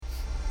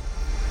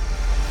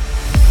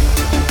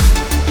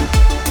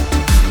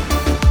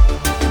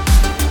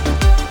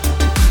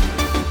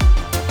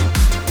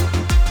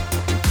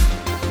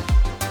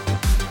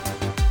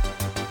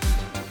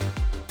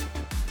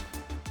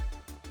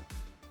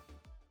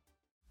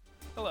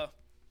Hello.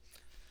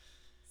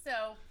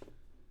 So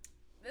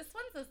this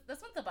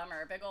one's a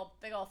bummer. Big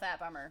ol' fat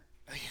bummer.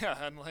 Yeah,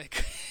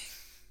 unlike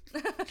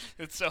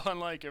it's so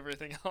unlike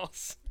everything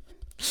else.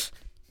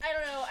 I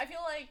don't know. I feel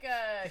like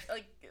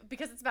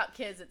because it's about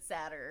kids, it's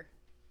sadder.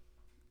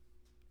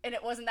 And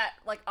it wasn't that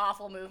like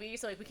awful movie,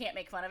 so like we can't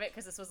make fun of it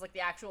because this was like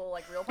the actual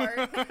like real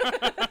part.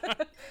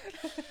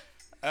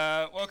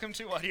 Welcome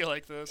to Why Do You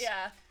Like This?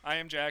 Yeah. I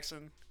am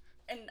Jackson.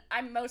 And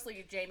I'm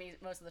mostly Jamie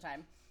most of the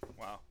time.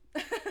 Wow.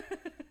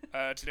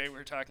 Today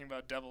we're talking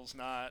about Devil's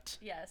Knot.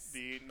 Yes.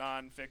 The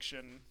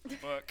non-fiction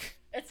book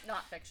It's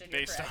not fiction. You're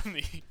based correct. on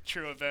the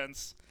true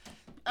events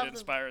that Of the-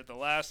 inspired the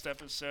last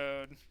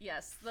episode.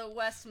 Yes, the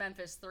West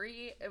Memphis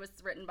 3. It was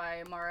written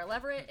by Mara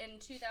Leverett in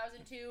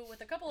 2002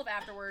 with a couple of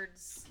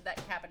afterwards that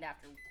happened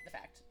after the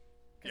fact.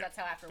 Because Yeah, that's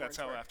how afterwards That's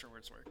how work.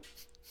 afterwards work.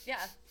 Yeah.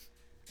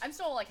 I'm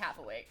still like half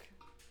awake,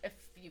 if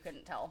you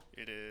couldn't tell.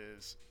 It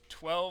is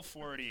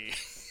 12:40.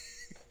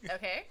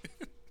 Okay?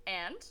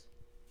 And?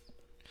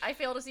 I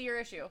fail to see your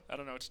issue. I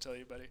don't know what to tell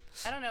you, buddy.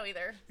 I don't know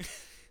either.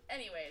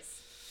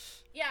 Anyways.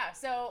 Yeah,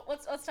 so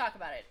let's talk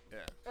about it.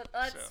 Yeah.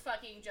 Let's So,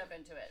 fucking jump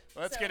into it.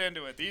 let's So- get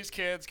into it. These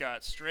kids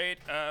got straight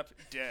up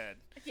dead.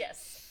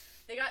 Yes.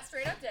 They got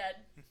straight up dead,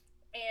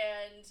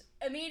 and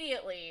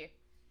immediately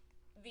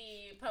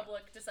the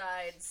public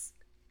decides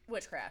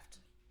witchcraft.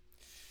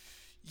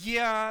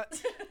 Yeah,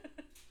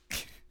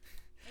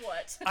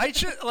 What?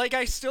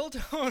 I still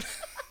don't.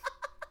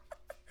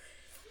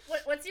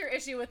 What's your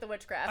issue with the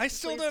witchcraft? I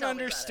still Please don't tell me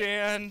about it.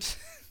 understand.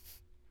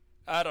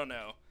 I don't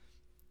know.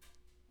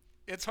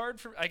 It's hard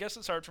for. I guess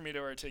it's hard for me to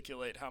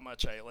articulate how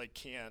much I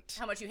can't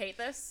How much you hate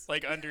this?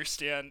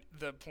 understand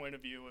the point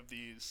of view of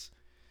these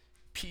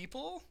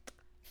people.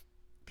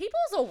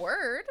 People's a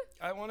word.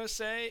 I want to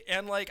say,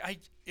 and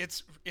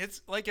it's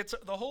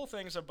the whole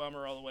thing's a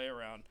bummer all the way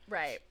around.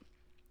 Right.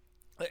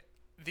 Like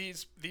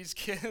these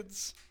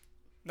kids,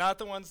 not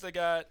the ones that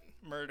got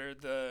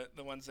murdered, the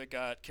ones that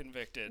got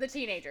convicted. The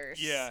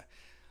teenagers. Yeah,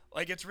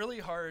 it's really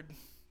hard.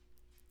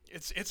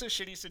 It's a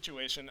shitty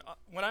situation.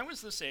 When I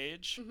was this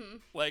age,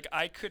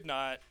 I could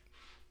not,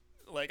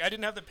 I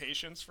didn't have the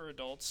patience for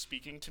adults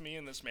speaking to me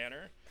in this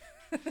manner.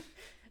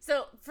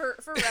 So, for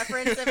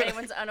reference, if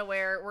anyone's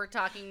unaware, we're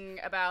talking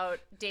about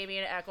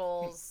Damien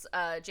Eccles,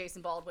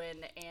 Jason Baldwin,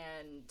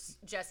 and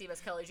Jesse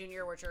Kelly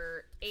Jr., which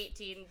are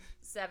 18,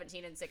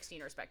 17, and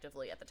 16,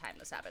 respectively, at the time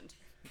this happened.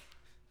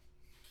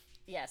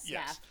 Yes.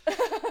 Yes.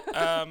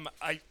 Math.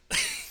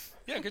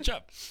 Yeah, good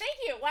job. Thank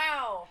you.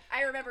 Wow.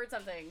 I remembered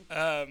something.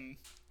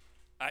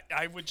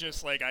 I would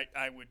just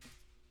I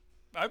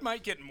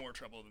might get in more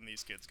trouble than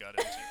these kids got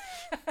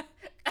into.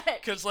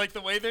 Because,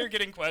 the way they're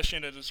getting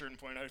questioned at a certain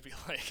point, I would be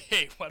like,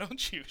 hey, why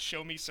don't you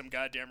show me some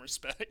goddamn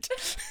respect?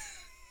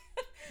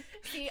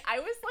 See, I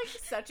was,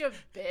 such a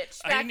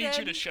bitch I back need you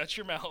then. to shut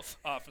your mouth,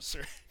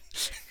 officer.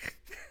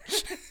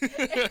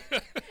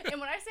 And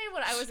when I say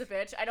when I was a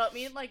bitch, I don't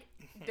mean,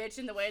 bitch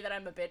in the way that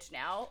I'm a bitch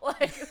now.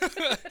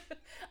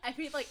 I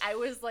mean, I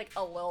was,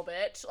 a little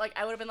bitch.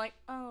 I would have been like,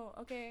 oh,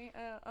 okay,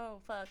 oh,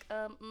 fuck,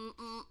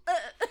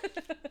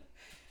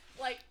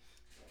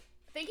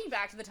 thinking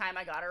back to the time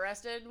I got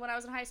arrested when I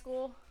was in high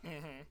school,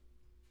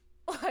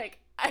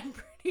 I'm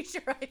pretty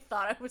sure I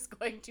thought I was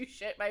going to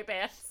shit my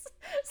pants.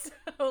 So,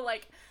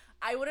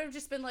 I would have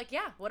just been like,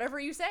 yeah, whatever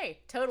you say.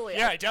 Totally.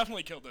 Yeah, I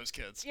definitely killed those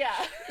kids. Yeah.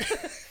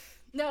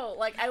 No,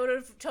 I would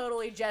have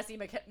totally Jesse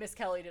Miss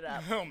Kelly'd it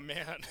up. Oh,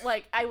 man.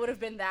 I would have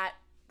been that,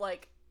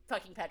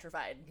 fucking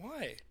petrified.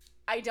 Why?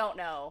 I don't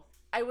know.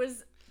 I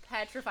was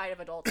petrified of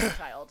adults as a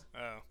child.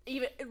 Oh,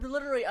 Even,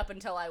 literally up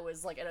until I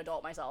was, an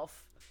adult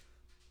myself.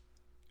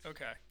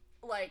 okay.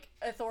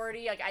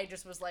 Authority, I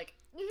just was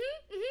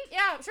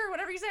yeah, sure,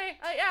 whatever you say.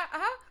 Yeah,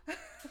 uh-huh.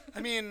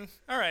 I mean,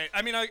 all right.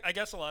 I mean, I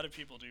guess a lot of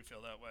people do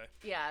feel that way.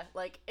 Yeah,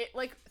 it,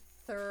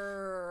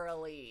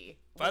 thoroughly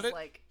By was,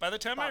 by the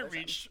time I bothersome.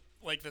 reached,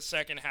 the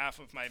second half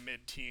of my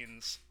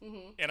mid-teens,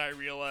 Mm-hmm. and I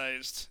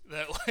realized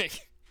that,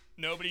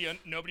 nobody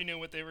knew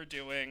what they were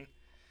doing.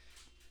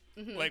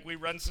 Mm-hmm. We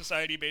run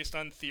society based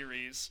on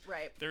theories.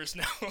 Right. There's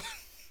no...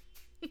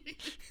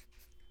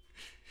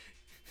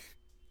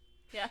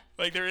 Yeah.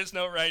 there is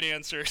no right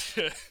answer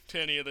to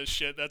any of this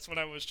shit. That's when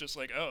I was just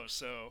oh,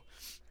 so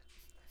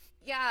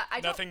Yeah,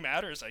 I don't... nothing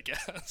matters, I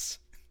guess.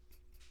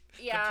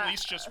 Yeah. The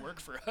police just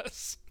work for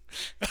us.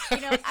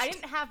 I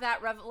didn't have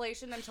that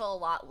revelation until a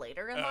lot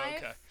later in life.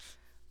 Okay.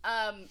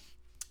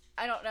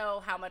 I don't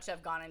know how much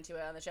I've gone into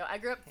it on the show. I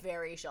grew up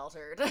very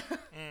sheltered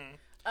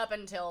up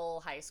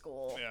until high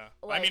school. Yeah.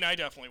 I mean, I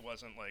definitely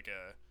wasn't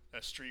a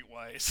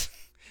streetwise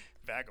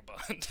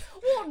vagabond.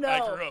 Well, no. I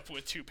grew up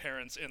with two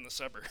parents in the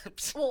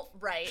suburbs. Well,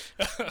 right.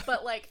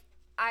 But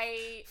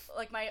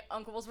my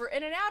uncles were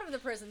in and out of the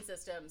prison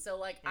system,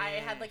 so I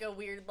had a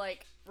weird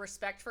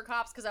respect for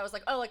cops because I was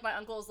oh, my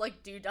uncles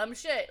do dumb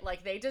shit,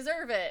 they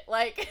deserve it,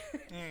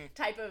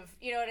 type of,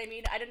 you know what I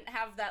mean? I didn't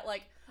have that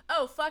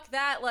oh, fuck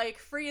that,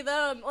 free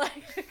them,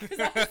 'cause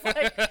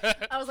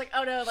I was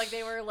oh no,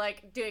 they were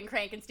doing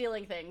crank and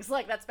stealing things,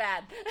 that's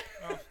bad.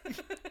 Oh.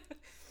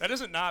 That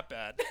isn't not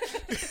bad.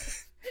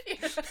 You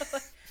know,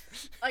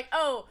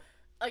 oh,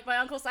 like my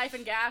uncle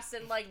siphoned gas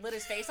and like lit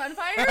his face on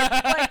fire,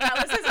 like that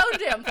was his own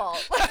damn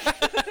fault.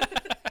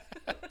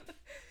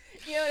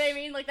 You know what I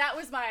mean? Like that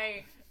was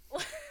my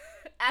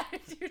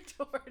attitude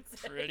towards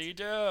it. Pretty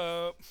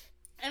dope.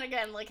 And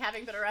again, like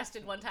having been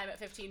arrested one time at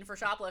 15 for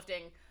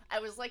shoplifting, I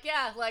was like,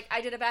 yeah, like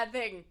I did a bad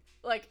thing,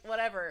 like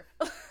whatever.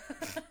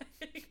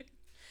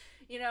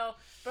 You know,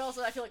 but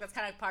also I feel like that's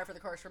kind of par for the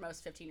course for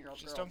most 15-year-old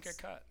girls. Just don't get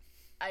caught.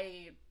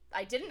 I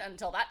didn't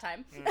until that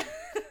time.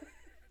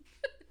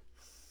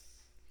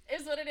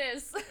 Is what it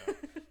is. Yeah.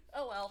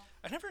 Oh well.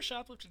 I never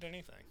shoplifted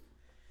anything.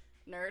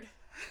 Nerd.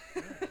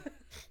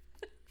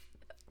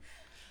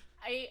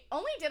 I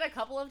only did a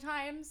couple of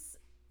times,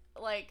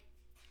 like,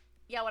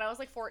 yeah, when I was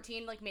like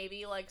 14, like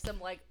maybe like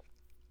some like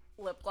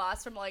lip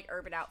gloss from like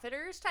Urban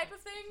Outfitters type of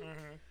thing.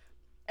 Mm-hmm.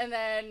 And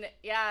then,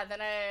 yeah, then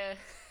I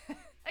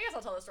guess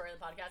I'll tell the story on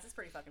the podcast. It's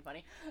pretty fucking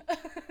funny.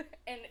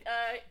 And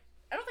I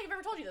don't think I've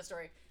ever told you this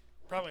story.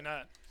 Probably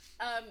not.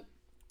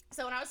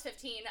 So when I was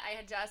 15, I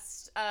had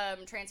just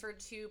transferred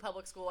to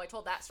public school. I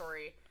told that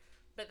story.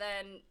 But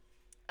then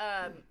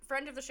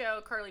friend of the show,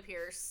 Carly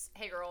Pierce,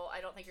 hey girl,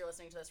 I don't think you're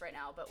listening to this right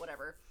now, but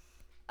whatever.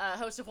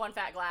 Host of One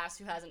Fat Glass,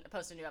 who hasn't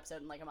posted a new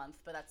episode in like a month,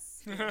 but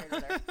that's neither here nor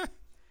there.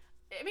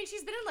 I mean,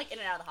 she's been in like in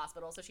and out of the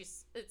hospital, so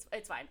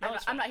it's fine. No,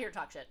 I'm not here to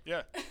talk shit.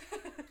 Yeah.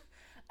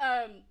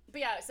 But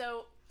yeah,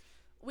 so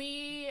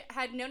we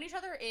had known each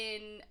other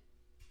in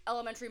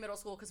elementary, middle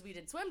school because we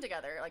did swim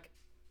together, like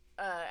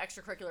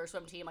extracurricular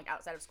swim team, like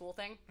outside of school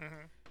thing.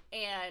 Mm-hmm.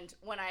 And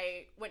when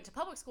I went to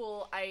public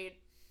school,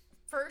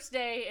 first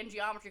day in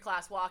geometry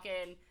class, walk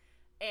in,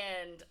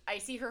 and I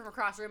see her from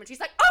across the room, and she's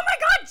like, "Oh my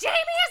God, Jamie,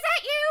 is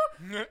that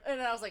you?" And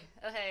then I was like,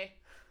 "Oh hey,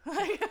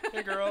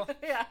 hey girl."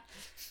 Yeah.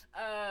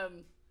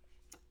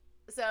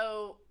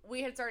 So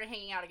we had started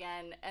hanging out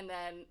again, and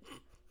then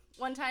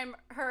one time,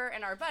 her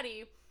and our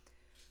buddy,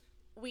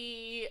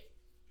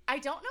 I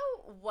don't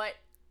know what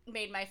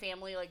made my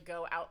family like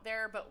go out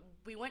there, but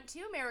we went to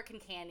American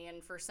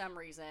Canyon for some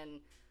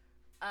reason.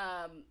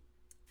 And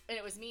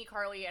it was me,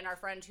 Carly, and our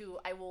friend who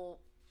I will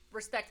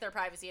respect their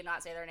privacy and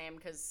not say their name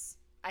because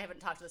I haven't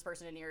talked to this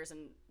person in years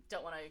and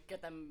don't want to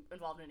get them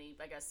involved in any,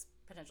 I guess,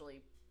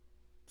 potentially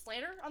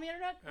slander on the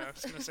internet. I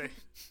was going to say.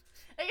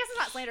 I guess it's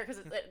not slander because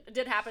it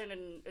did happen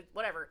and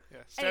whatever. Yeah,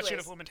 statute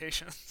of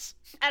limitations.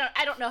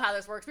 I don't know how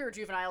this works. We were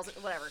juveniles,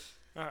 whatever.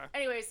 Uh-huh.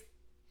 Anyways,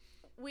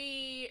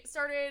 we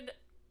started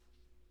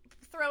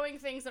throwing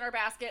things in our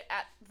basket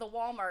at the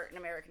Walmart in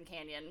American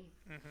Canyon.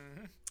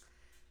 Mm-hmm.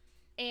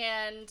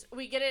 And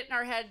we get it in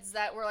our heads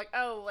that we're like,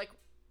 oh, like,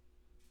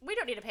 we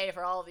don't need to pay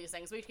for all of these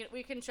things. We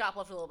can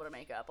shoplift a little bit of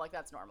makeup. Like,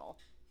 that's normal.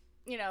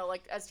 You know,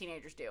 like, as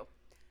teenagers do.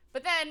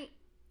 But then,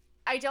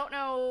 I don't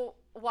know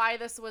why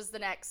this was the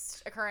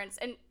next occurrence.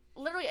 And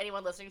literally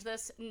anyone listening to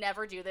this,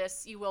 never do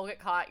this. You will get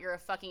caught. You're a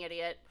fucking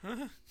idiot.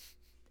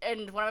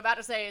 And what I'm about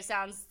to say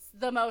sounds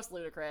the most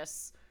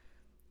ludicrous.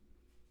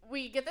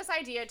 We get this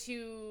idea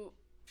to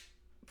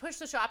push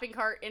the shopping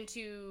cart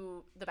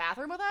into the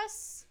bathroom with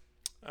us.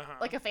 Uh-huh.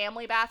 Like a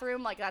family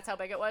bathroom. Like, that's how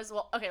big it was.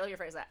 Well, okay, let me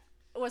rephrase that.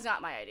 It was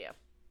not my idea.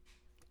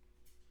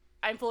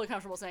 I'm fully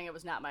comfortable saying it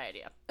was not my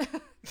idea.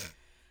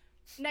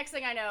 Next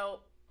thing I know,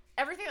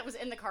 everything that was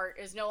in the cart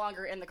is no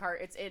longer in the cart.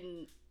 It's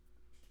in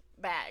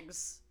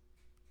bags.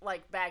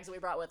 Like, bags that we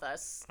brought with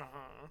us.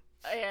 Uh-huh.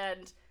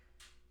 And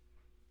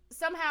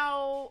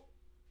somehow,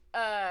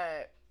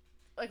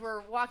 like,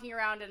 we're walking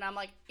around and I'm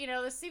like, you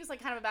know, this seems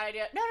like kind of a bad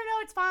idea. No,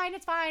 it's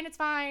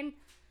fine.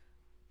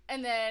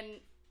 And then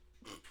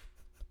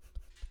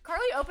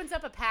Carly opens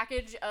up a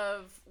package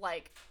of,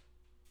 like,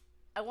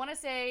 I want to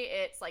say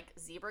it's, like,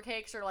 zebra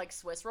cakes or, like,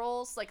 Swiss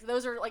rolls. Like,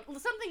 those are, like,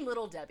 something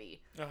Little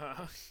Debbie.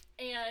 Uh-huh.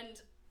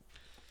 And,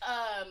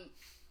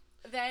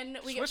 then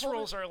we Swiss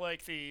rolls are,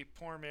 like, the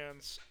poor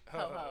man's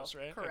ho-hos,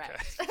 right?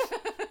 Correct. Okay.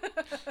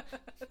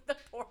 The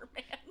poor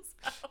man's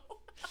ho-ho.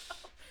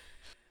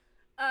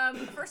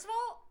 First of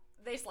all,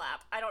 they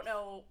slap. I don't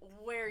know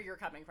where you're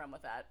coming from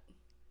with that.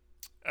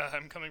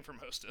 I'm coming from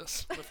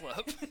Hostess with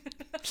love.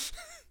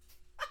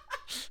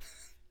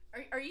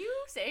 Are you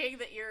saying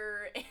that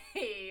you're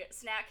a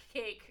snack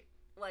cake,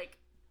 like,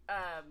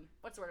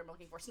 what's the word I'm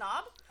looking for,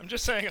 snob? I'm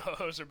just saying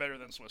ho-hos are better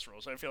than Swiss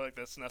rolls. I feel like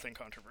that's nothing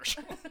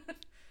controversial.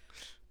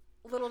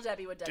 Little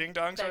Debbie would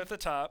Ding-dongs are at the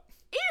top.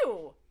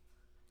 Ew!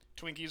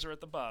 Twinkies are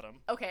at the bottom.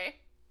 Okay.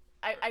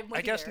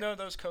 I guess no,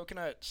 those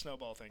coconut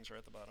snowball things are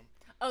at the bottom.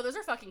 Oh, those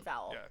are fucking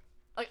foul. Yeah.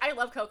 Like, I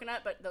love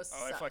coconut, but those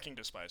suck. I fucking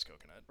despise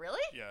coconut. Really?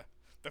 Yeah.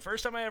 The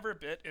first time I ever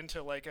bit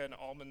into, like, an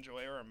Almond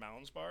Joy or a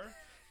Mounds bar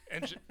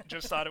and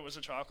just thought it was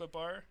a chocolate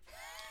bar.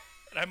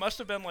 And I must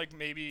have been, like,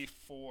 maybe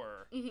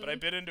 4, but I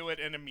bit into it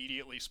and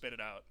immediately spit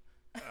it out.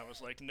 And I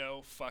was like,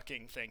 no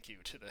fucking thank you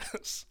to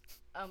this.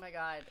 Oh, my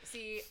God.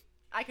 See,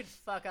 I could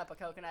fuck up a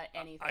coconut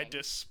anything. I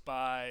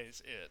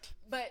despise it.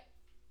 But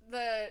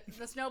the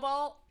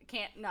snowball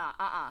can't,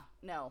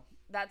 no.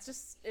 That's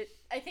just,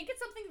 I think it's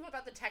something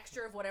about the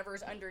texture of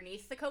whatever's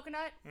underneath the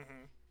coconut.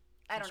 Mm-hmm.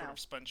 I don't know. Sort of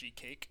spongy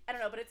cake. I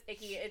don't know, but it's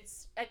icky.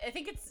 I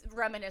think it's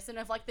reminiscent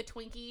of like the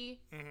Twinkie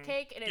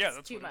cake, and it's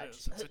that's too what much. It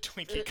is. It's a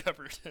Twinkie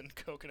covered in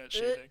coconut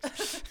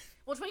shavings.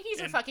 Well,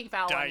 Twinkies are fucking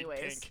foul dyed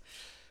anyways.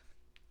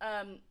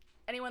 Pink.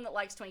 Anyone that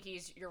likes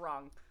Twinkies, you're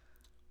wrong.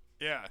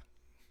 Yeah.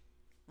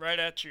 Right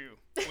at you,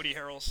 Woody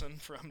Harrelson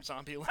from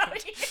Zombieland. Oh,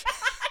 yeah.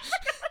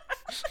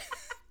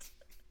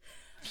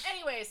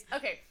 Anyways,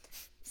 okay.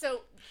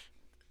 So,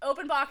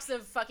 open box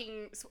of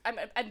fucking... I'm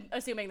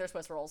assuming they're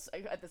Swiss rolls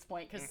at this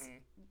point, because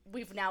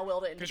we've now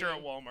willed it into... Because you're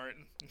at Walmart.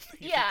 And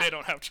yeah. They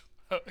don't have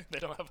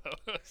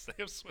Ho-Hos. They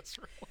have Swiss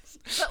rolls.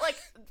 But, like,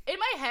 in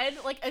my head,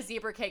 like, a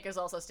zebra cake is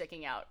also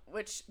sticking out,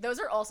 which those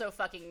are also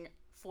fucking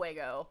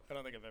fuego. I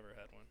don't think I've ever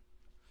had one.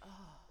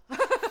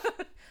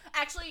 Oh.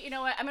 Actually, you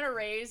know what? I'm going to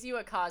raise you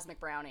a cosmic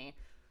brownie.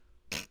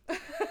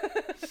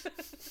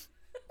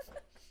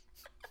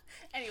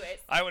 Anyways.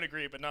 I would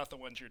agree, but not the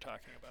ones you're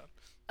talking about.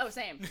 Oh,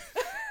 same.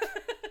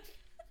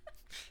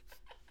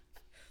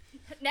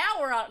 Now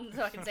we're on the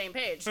fucking same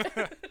page.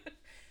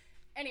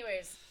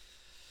 Anyways,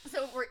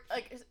 so we're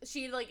like,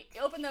 she like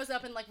opened those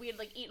up and like we had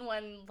like eaten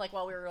one like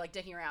while we were like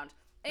dicking around.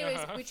 Anyways,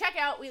 we check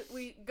out,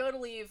 we go to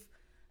leave,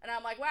 and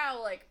I'm like, wow,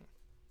 like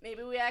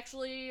maybe we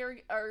actually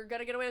are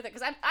gonna get away with it,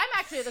 because I'm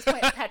actually at this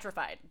point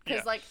petrified,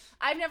 because like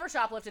I've never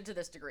shoplifted to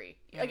this degree.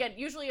 Again,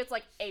 usually it's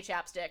like a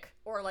chapstick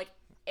or like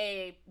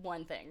a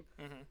one thing,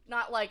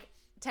 not like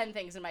 10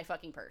 things in my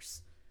fucking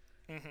purse.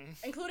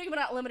 Including but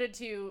not limited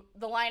to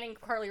the lining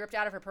Carly ripped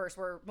out of her purse,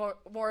 where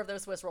more of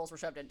those Swiss rolls were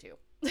shoved into.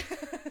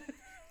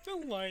 The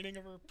lining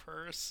of her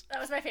purse.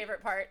 That was my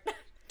favorite part.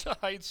 To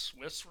hide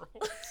Swiss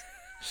rolls.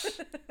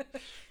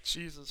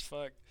 Jesus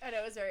fuck. I know,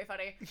 it was very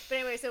funny. But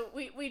anyway, so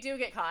we do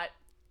get caught.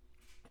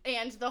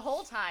 And the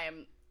whole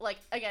time, like,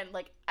 again,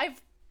 like, I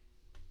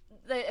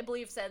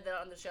believe said that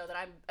on the show that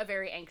I'm a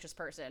very anxious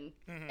person.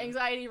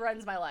 Anxiety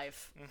runs my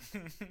life.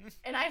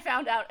 And I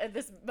found out at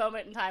this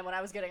moment in time when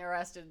I was getting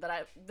arrested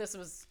that this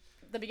was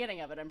the beginning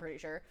of it, I'm pretty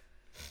sure.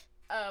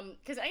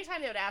 Because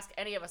anytime they would ask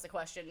any of us a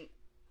question,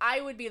 I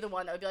would be the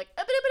one that would be like,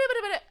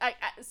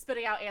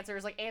 spitting out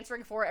answers, like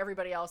answering for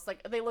everybody else.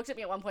 Like, they looked at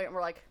me at one point and were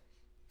like,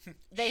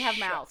 they have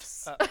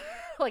mouths.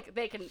 Like,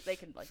 they can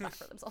like talk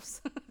for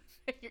themselves.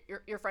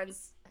 Your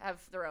friends have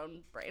their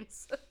own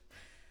brains.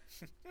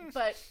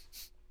 But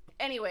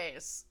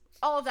anyways,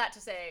 all of that to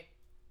say,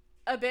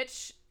 a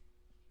bitch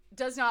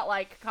does not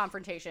like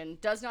confrontation,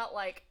 does not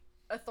like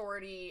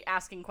authority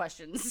asking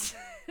questions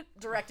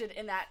directed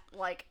in that,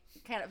 like,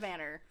 kind of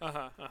manner.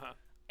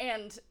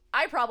 And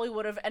I probably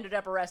would have ended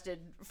up arrested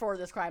for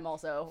this crime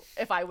also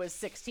if I was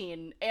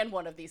 16 and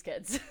one of these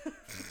kids.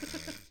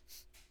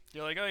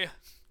 You're like, oh yeah.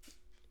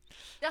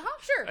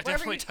 Sure. I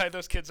definitely tied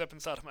those kids up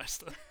and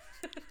sodomized them.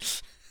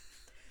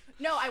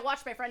 No, I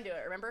watched my friend do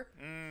it, remember?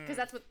 Because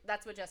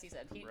that's what Jesse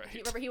said. Right.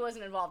 Remember, he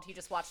wasn't involved. He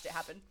just watched it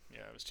happen.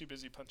 Yeah, I was too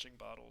busy punching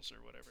bottles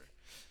or whatever.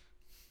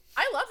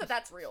 I love that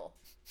that's real.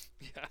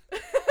 Yeah.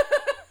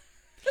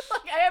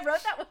 Like, I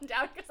wrote that one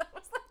down because I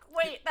was like,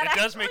 wait, that It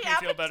does make me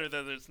happened? feel better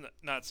that it's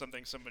not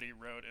something somebody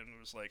wrote and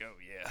was like, oh,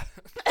 yeah.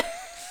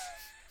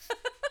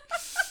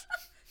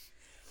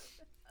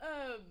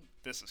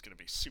 This is going to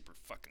be super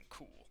fucking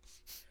cool.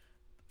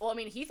 Well, I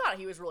mean, he thought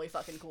he was really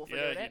fucking cool for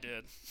doing it. Yeah, he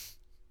did.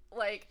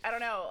 Like, I don't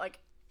know, like,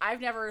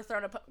 I've never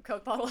thrown a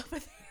Coke bottle up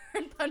with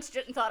here and punched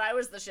it and thought I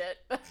was the shit.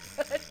 But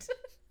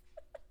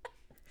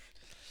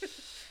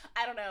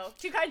I don't know.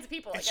 Two kinds of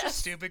people, I guess. It's just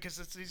stupid because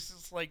it's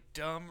these, like,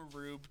 dumb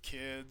rube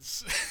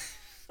kids.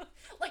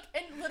 Like,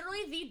 and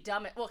literally the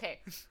dumbest... Well, okay,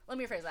 let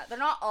me rephrase that. They're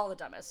not all the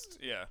dumbest.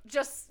 Yeah.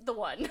 Just the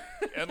one.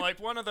 And, like,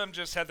 one of them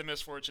just had the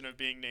misfortune of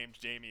being named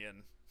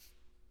Damien.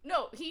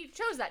 No, he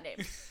chose that name.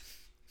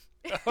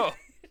 Oh.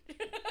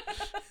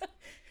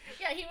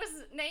 Yeah, he was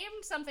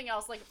named something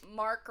else, like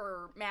Mark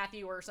or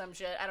Matthew or some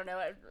shit. I don't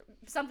know.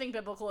 Something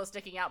biblical is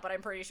sticking out, but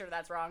I'm pretty sure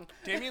that's wrong.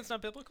 Damien's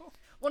not biblical?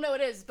 Well, no, it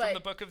is, but... From the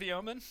Book of the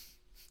Omen?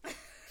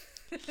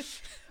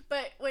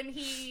 But when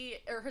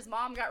his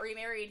mom got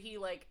remarried, he,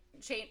 like,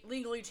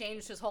 legally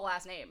changed his whole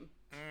last name.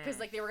 Because,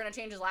 like, they were going to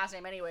change his last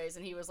name anyways,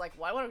 and he was like,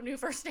 well, I want a new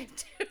first name,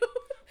 too.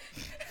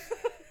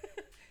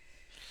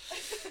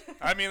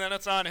 I mean, then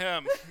it's on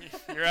him.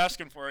 You're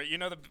asking for it. You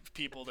know the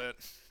people that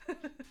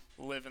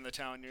live in the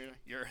town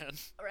you're in.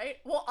 Right?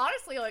 Well,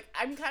 honestly, like,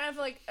 I'm kind of,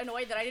 like,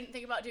 annoyed that I didn't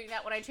think about doing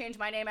that when I changed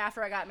my name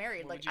after I got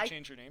married. What like, would you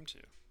change your name to?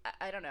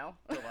 I don't know.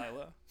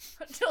 Delilah?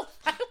 Delilah?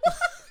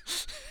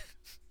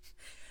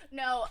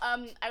 No,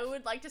 I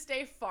would like to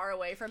stay far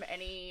away from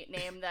any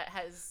name that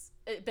has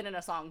been in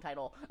a song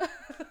title.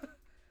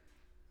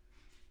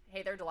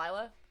 Hey there,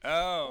 Delilah?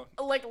 Oh.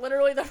 Like,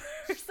 literally the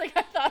first thing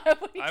I thought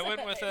of when you said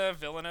went with a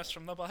villainess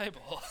from the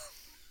Bible.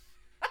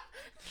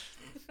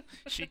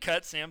 She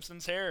cut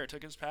Samson's hair,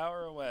 took his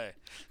power away.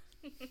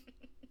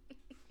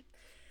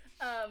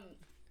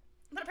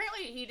 But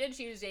apparently he did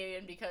choose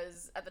Damien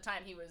because at the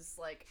time he was,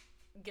 like,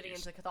 getting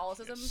into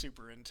Catholicism.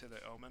 Super into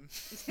the Omen.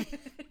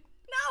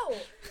 No!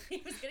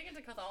 He was getting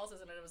into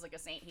Catholicism and it was, like, a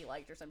saint he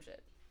liked or some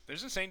shit.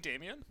 There's a Saint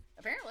Damien?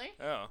 Apparently.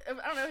 Oh.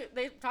 I don't know.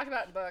 They talked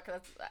about it in the book.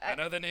 I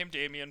know the name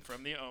Damien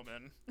from the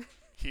Omen.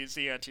 He's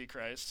the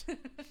Antichrist.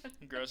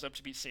 He grows up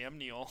to be Sam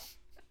Neill.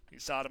 He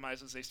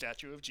sodomizes a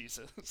statue of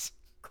Jesus.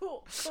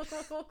 Cool.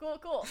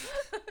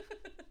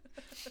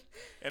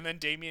 And then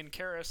Damien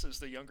Karras is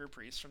the younger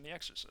priest from The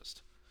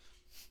Exorcist.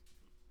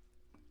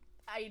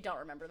 I don't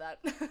remember that.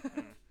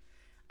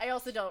 I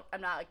also don't.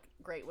 I'm not like,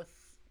 great with,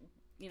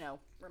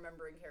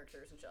 remembering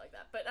characters and shit like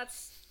that. But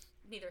that's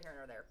neither here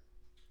nor there.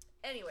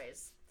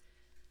 Anyways,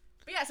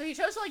 but yeah, so he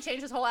chose to like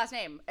change his whole last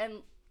name,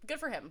 and good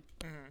for him.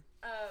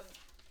 Mm-hmm.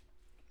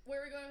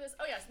 Where are we going with this?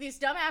 Oh yes, these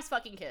dumbass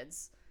fucking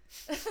kids.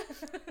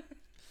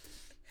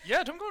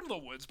 Yeah, don't go into the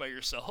woods by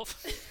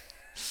yourself.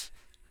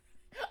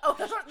 Oh,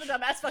 those aren't the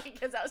dumbass fucking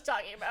kids I was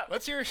talking about.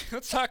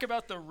 Let's talk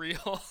about the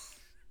real.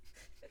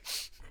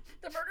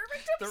 The murder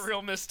victims? The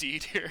real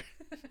misdeed here.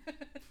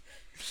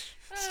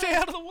 Stay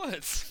out of the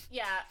woods.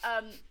 Yeah,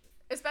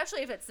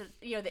 especially if it's the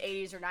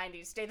 80s or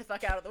 90s. Stay the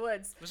fuck out of the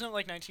woods. Wasn't it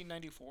like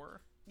 1994?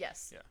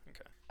 Yes. Yeah.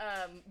 Okay.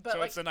 But so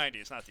like, it's the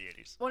 90s, not the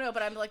 80s. Well, no,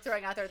 but I'm like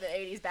throwing out there the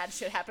 80s bad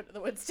shit happened in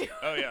the woods too.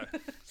 Oh yeah,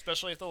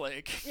 especially at the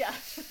lake. Yeah.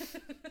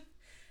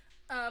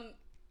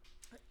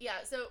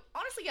 Yeah. So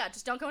honestly, yeah,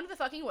 just don't go into the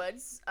fucking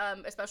woods.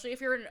 Especially if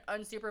you're an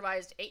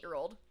unsupervised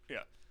 8-year-old.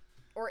 Yeah.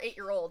 Or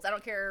 8-year-olds. I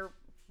don't care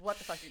what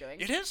the fuck you're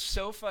doing. It is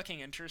so fucking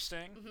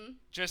interesting. Mm-hmm.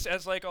 Just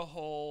as like a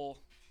whole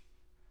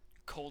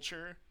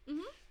culture.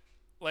 Mm-hmm.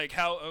 Like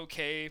how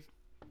okay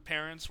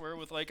parents were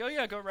with like, oh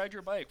yeah, go ride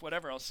your bike,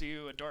 whatever. I'll see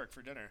you at dark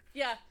for dinner.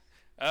 Yeah.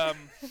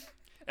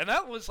 And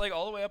that was like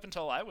all the way up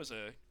until I was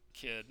a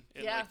kid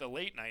in Yeah. like the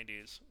late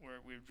 90s, where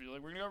we'd be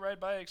like, we're gonna go ride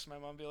bikes. My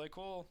mom would be like,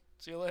 cool,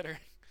 see you later.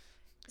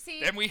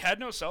 See. And we had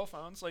no cell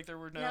phones. Like there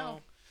were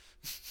no.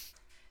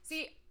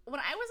 See, when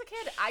I was a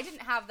kid, I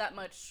didn't have that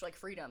much like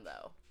freedom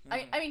though.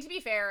 Mm. I mean, to be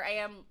fair, I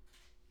am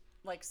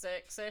like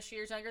 6-ish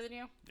years younger than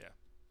you. Yeah.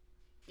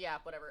 Yeah,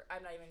 whatever.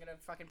 I'm not even gonna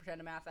fucking pretend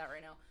to math that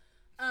right now.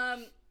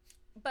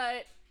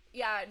 But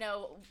yeah,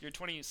 no. You're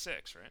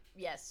 26, right?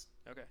 Yes.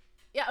 Okay.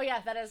 Yeah. Oh yeah,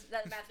 that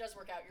math does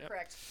work out. You're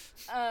correct.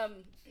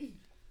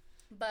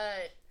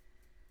 But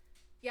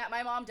yeah,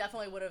 my mom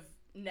definitely would have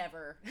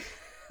never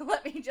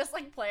let me just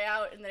like play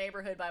out in the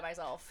neighborhood by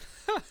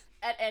myself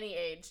at any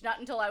age. Not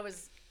until I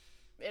was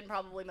in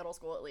probably middle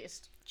school at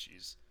least.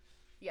 Jeez.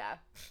 Yeah.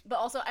 But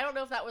also, I don't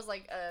know if that was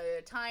like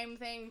a time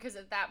thing, because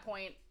at that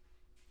point,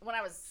 when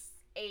I was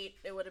 8,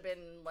 it would have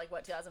been like,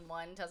 what,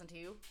 2001,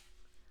 2002?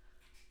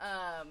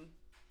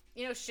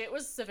 Shit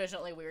was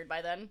sufficiently weird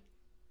by then.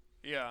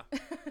 Yeah.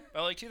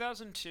 By like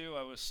 2002,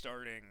 I was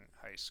starting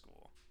high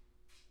school.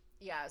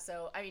 Yeah,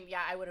 so, I mean,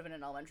 yeah, I would have been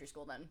in elementary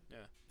school then.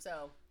 Yeah.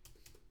 So,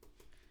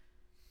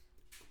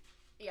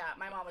 yeah,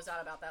 my mom was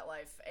not about that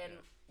life. And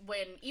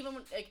when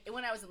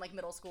I was in like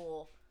middle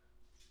school,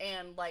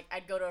 and like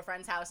I'd go to a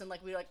friend's house and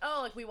like we'd like,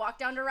 oh, like we walked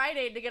down to Rite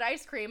Aid to get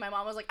ice cream. My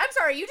mom was like, I'm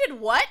sorry, you did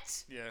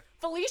what? Yeah.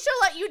 Felicia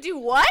let you do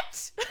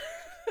what?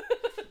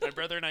 My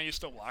brother and I used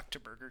to walk to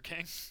Burger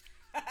King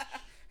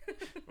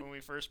when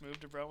we first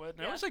moved to Brentwood.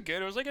 And it was like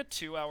a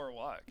 2-hour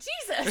walk.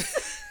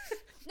 Jesus.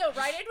 No,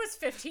 Rite Aid was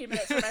 15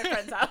 minutes from my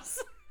friend's house.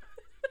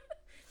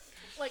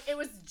 Like it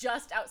was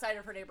just outside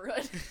of her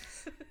neighborhood.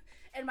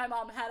 And my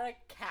mom had a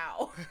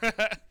cow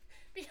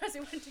because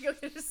we went to go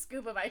get a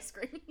scoop of ice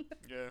cream.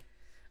 Yeah.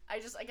 I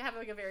have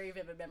like a very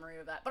vivid memory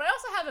of that. But I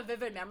also have a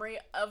vivid memory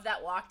of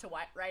that walk to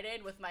Rite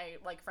Aid with my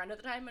like friend at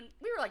the time, and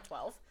we were like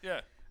 12.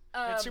 Yeah.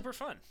 It's super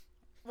fun.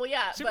 Well,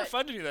 yeah. Super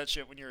fun to do that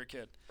shit when you're a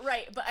kid.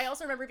 Right, but I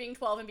also remember being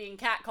 12 and being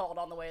catcalled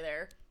on the way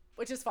there,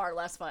 which is far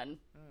less fun.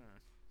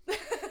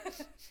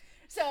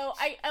 So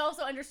I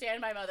also understand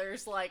my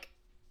mother's like...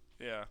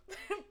 Yeah.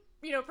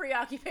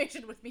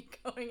 Preoccupation with me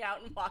going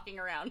out and walking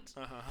around.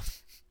 Uh-huh.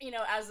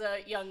 As a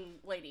young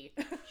lady.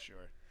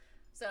 Sure.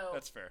 So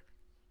that's fair.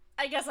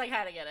 I guess I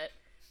kind of get it.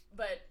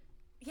 But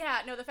yeah,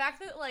 no, the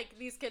fact that like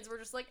these kids were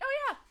just like, oh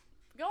yeah,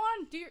 go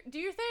on, do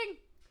your thing.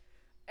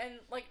 And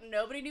like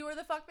nobody knew where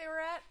the fuck they were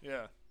at.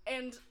 Yeah.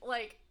 And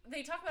like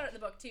they talk about it in the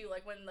book too,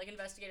 like when like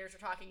investigators were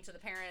talking to the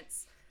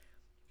parents,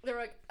 they were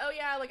like, oh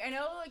yeah, like I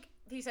know like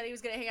he said he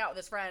was gonna hang out with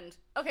his friend.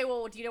 Okay,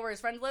 well, do you know where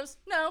his friend lives?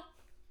 No.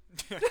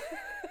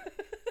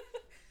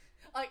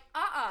 Like,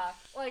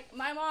 like,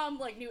 my mom,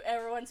 like, knew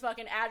everyone's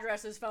fucking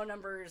addresses, phone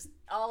numbers,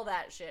 all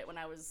that shit when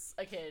I was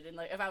a kid, and,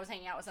 like, if I was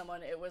hanging out with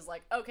someone, it was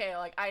like, okay,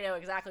 like, I know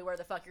exactly where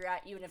the fuck you're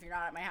at, even if you're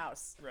not at my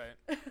house.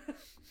 Right.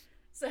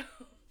 So,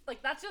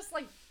 like, that's just,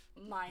 like,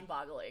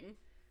 mind-boggling.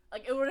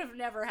 Like, it would have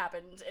never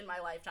happened in my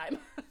lifetime.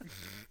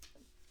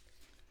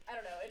 I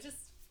don't know, it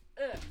just,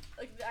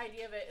 like, the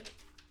idea of it,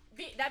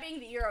 that being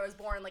the year I was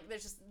born, like,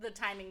 there's just, the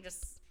timing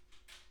just,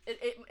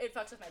 it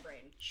fucks with my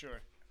brain.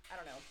 Sure. I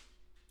don't know.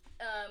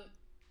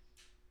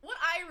 What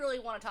I really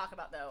want to talk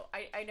about, though,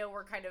 I know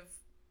we're kind of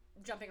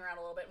jumping around a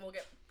little bit, and we'll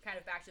get kind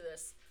of back to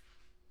this.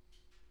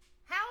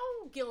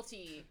 How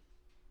guilty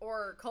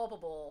or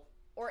culpable,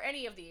 or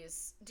any of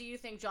these, do you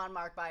think John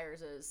Mark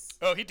Byers is?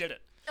 Oh, he did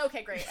it.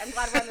 Okay, great. I'm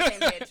glad we're on the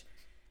same page.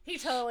 He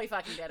totally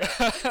fucking did it.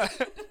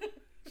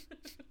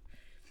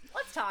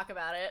 Let's talk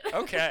about it.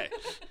 Okay.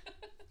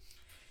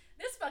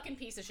 This fucking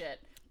piece of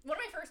shit. One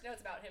of my first notes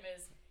about him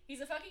is,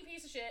 he's a fucking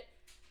piece of shit,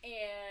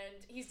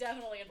 and he's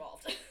definitely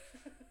involved.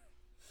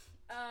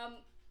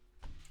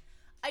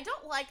 I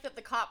don't like that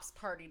the cops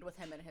partied with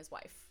him and his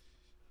wife.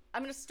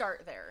 I'm gonna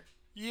start there.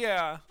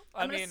 Yeah,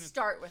 I'm gonna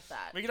start with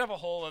that. We could have a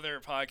whole other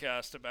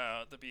podcast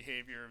about the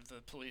behavior of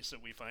the police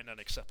that we find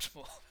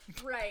unacceptable.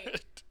 Right.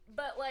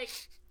 But, like,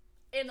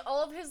 in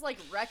all of his, like,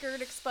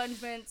 record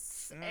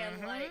expungements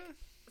and, like,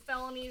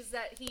 felonies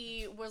that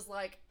he was,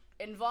 like,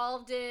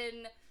 involved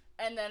in,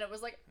 and then it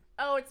was like,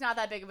 oh, it's not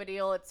that big of a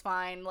deal, it's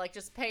fine, like,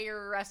 just pay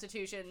your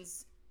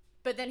restitutions,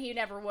 but then he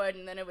never would,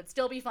 and then it would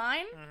still be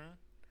fine?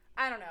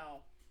 I don't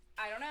know.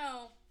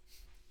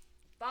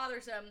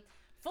 Bothersome.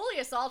 Fully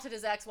assaulted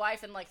his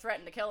ex-wife and, like,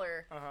 threatened to kill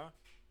her.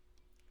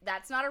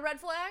 That's not a red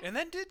flag? And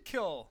then did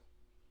kill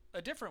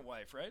a different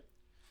wife, right?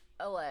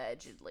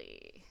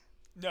 Allegedly.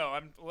 No,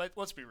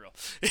 let's be real.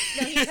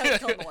 No, he totally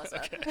killed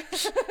Melissa. Okay.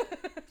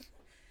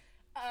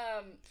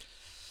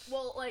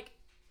 Well, like,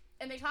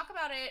 and they talk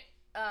about it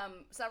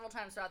several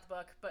times throughout the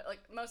book, but,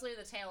 like, mostly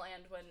the tail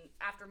end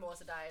after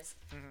Melissa dies,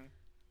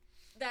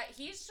 that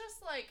he's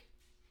just, like,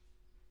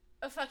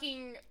 a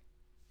fucking,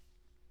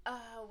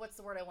 what's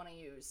the word I want to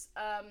use?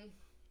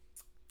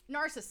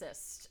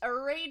 Narcissist. A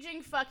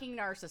raging fucking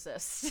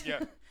narcissist.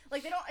 Yeah.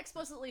 Like, they don't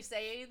explicitly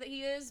say that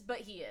he is, but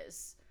he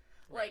is.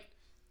 Right. Like,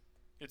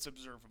 it's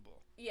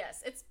observable.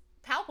 Yes, it's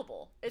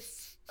palpable.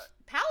 It's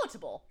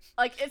palatable.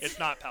 Like, it's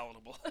not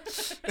palatable.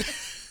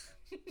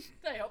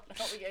 I hope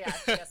we get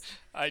yes.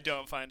 I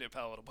don't find it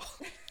palatable.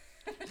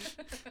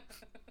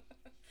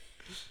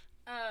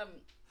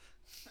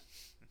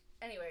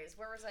 Anyways,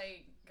 where was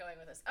I going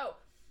with this? Oh,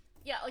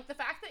 yeah, like the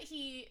fact that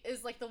he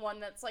is like the one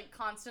that's like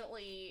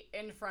constantly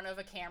in front of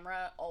a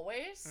camera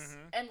always,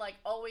 and like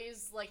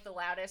always like the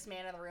loudest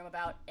man in the room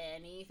about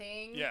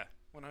anything. Yeah,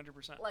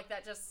 100%. Like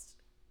that just,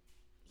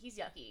 he's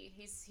yucky.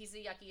 He's a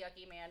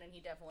yucky man, and he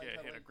definitely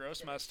he had a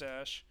gross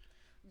mustache.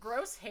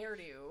 Gross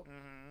hairdo.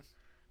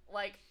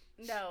 Like,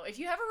 no, if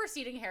you have a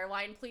receding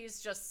hairline, please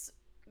just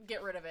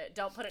get rid of it.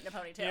 Don't put it in a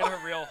ponytail. He had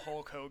a real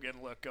Hulk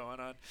Hogan look going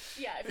on.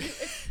 Yeah,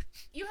 if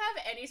you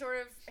have any sort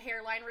of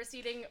hairline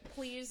receding,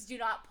 please do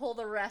not pull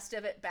the rest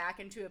of it back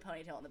into a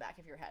ponytail in the back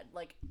of your head.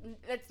 Like,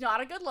 it's not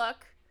a good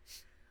look.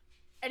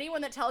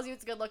 Anyone that tells you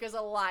it's a good look is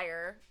a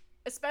liar,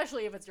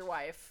 especially if it's your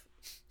wife.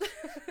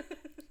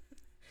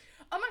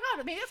 Oh my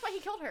god, maybe that's why he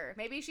killed her.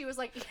 Maybe she was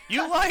like...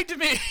 You lied to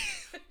me!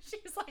 She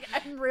was like,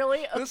 I'm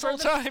really... This whole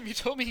time you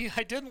told me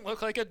I didn't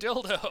look like a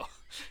dildo.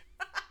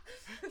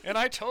 And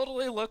I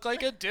totally look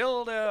like a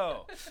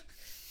dildo.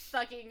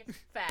 Fucking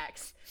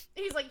facts.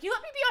 He's like, you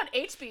let me be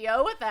on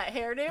HBO with that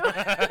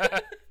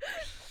hairdo?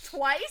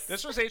 Twice?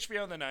 This was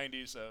HBO in the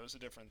 90s, though. It was a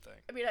different thing.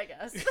 I mean, I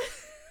guess.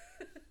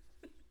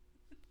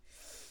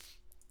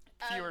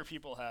 Fewer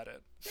people had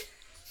it.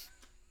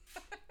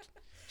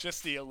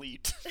 Just the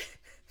elite.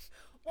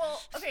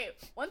 Well, okay,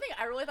 one thing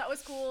I really thought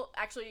was cool,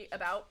 actually,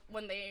 about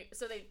when they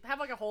have,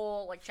 like, a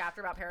whole, like, chapter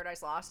about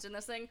Paradise Lost in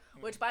this thing,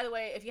 which, by the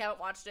way, if you haven't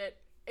watched it,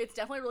 it's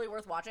definitely really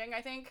worth watching,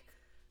 I think.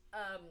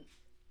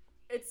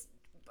 It's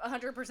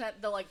 100%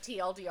 the, like,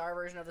 TLDR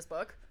version of this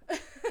book.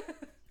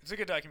 It's a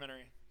good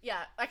documentary.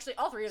 Yeah, actually,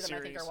 all three of them,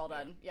 I think, are well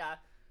done. Yeah.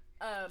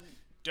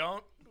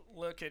 Don't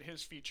look at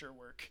his feature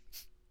work.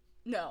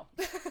 No.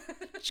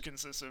 Which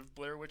consists of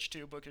Blair Witch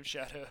 2, Book of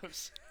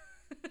Shadows.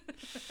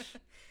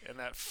 And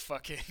that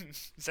fucking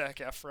Zac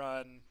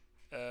Efron,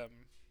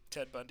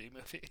 Ted Bundy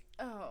movie.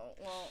 Oh,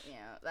 well,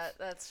 yeah,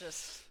 that's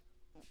just...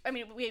 I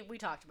mean, we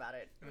talked about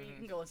it. You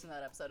can go listen to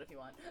that episode if you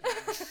want.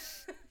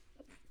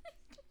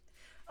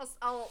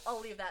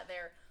 I'll leave that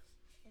there.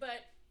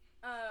 But,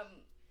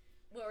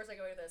 where was I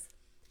going with this?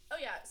 Oh,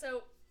 yeah,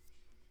 so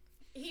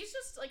he's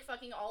just, like,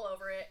 fucking all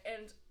over it,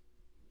 and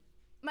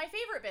my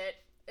favorite bit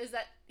is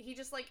that he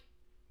just, like,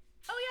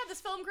 oh, yeah, this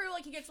film crew,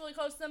 like, he gets really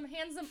close to them,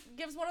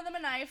 gives one of them a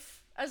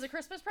knife as a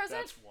Christmas present.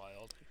 That's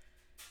wild.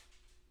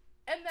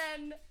 And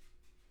then,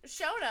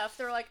 sure enough,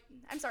 they're like,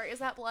 I'm sorry, is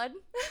that blood?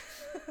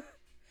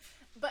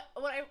 But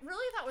what I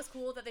really thought was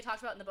cool that they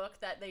talked about in the book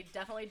that they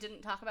definitely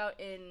didn't talk about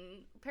in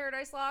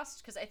Paradise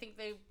Lost, because I think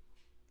they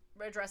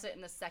address it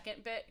in the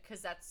second bit,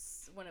 because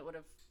that's when it would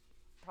have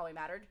probably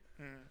mattered.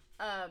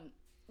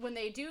 When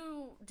they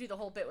do the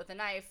whole bit with the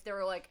knife, they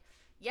were like,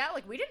 yeah,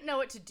 like, we didn't know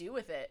what to do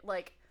with it.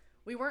 Like,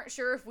 we weren't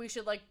sure if we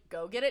should, like,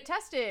 go get it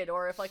tested,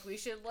 or if, like, we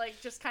should,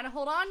 like, just kind of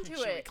hold on to it.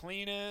 Should we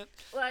clean it?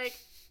 Like,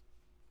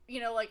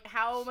 you know, like,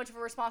 how much of a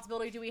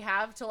responsibility do we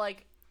have to,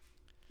 like,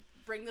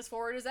 bring this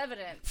forward as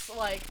evidence?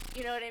 Like,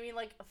 you know what I mean?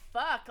 Like,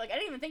 fuck. Like, I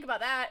didn't even think about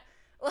that.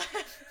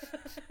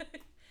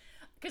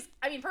 Because,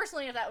 I mean,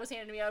 personally, if that was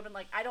handed to me, I would have been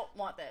like, I don't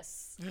want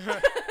this.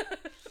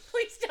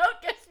 Please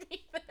don't give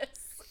me this,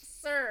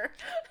 sir.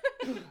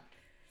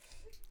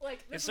 Like,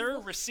 is there a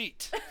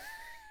receipt?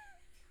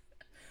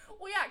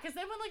 Well, yeah, because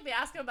then when, like, they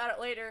asked him about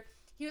it later,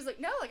 he was like,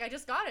 no, like, I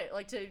just got it,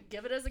 like, to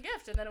give it as a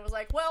gift. And then it was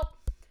like, well,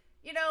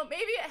 you know,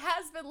 maybe it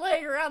has been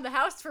laying around the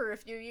house for a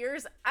few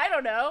years. I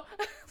don't know.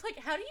 Like,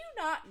 how do you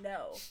not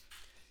know?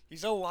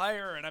 He's a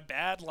liar and a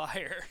bad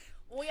liar.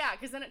 Well, yeah,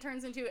 because then it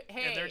turns into,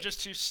 hey. And they're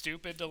just too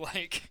stupid to,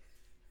 like,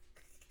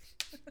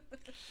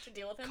 to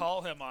deal with him?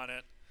 Call him on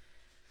it.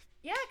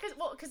 Yeah,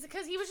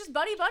 because he was just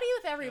buddy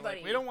with everybody.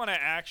 Like, we don't want to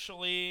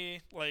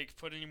actually like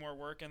put any more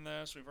work in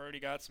this. We've already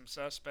got some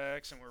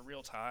suspects, and we're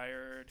real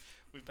tired.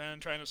 We've been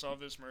trying to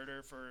solve this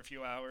murder for a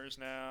few hours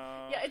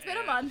now. Yeah, it's been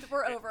a month.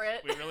 We're over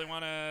it. We really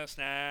want a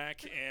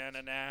snack and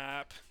a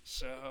nap,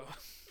 so.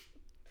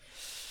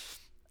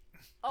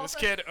 Also, this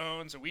kid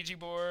owns a Ouija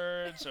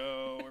board,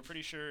 so we're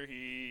pretty sure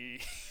he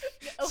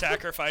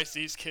sacrificed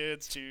these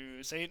kids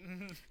to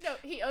Satan. No,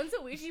 he owns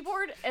a Ouija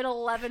board and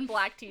 11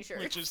 black t-shirts.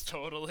 Which is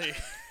totally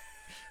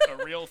a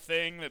real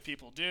thing that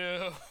people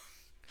do.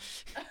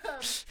 I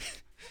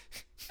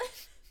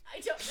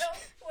don't know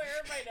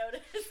where my note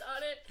is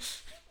on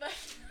it, but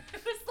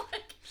it was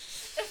like,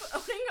 if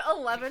owning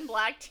 11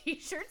 black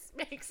t-shirts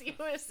makes you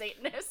a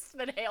Satanist,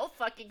 then hail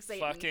fucking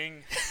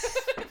Satan.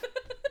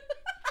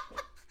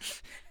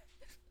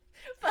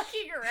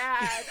 Fucking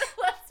rad.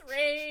 Let's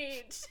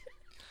rage.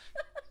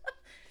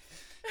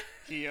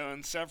 He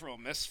owns several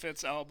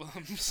Misfits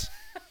albums.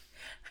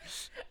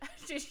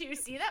 Did you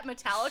see that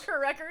Metallica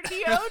record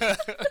he owned?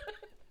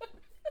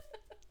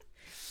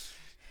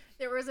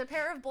 There was a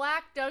pair of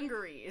black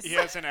dungarees. He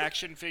has an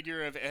action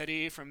figure of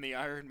Eddie from the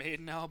Iron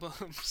Maiden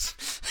albums.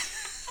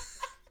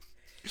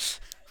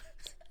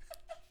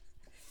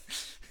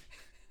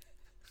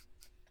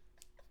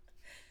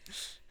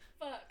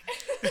 Fuck.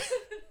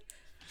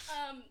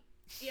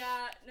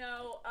 Yeah,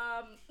 no,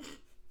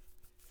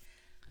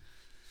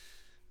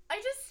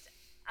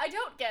 I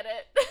don't get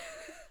it.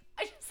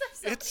 I just have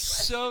so It's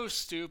so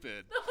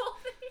stupid. The whole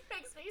thing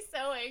makes me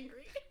so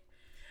angry.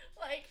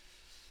 Like,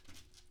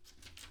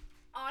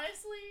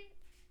 honestly,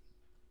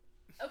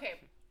 okay.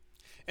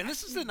 And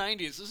this is the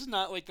 90s. This is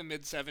not like the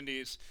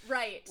mid-70s.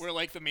 Right. Where,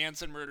 like, the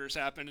Manson murders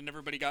happened and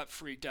everybody got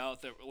freaked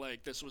out that,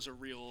 like, this was a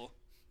real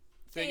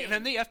thing. And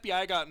then the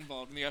FBI got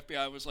involved, and the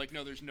FBI was like,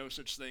 no, there's no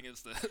such thing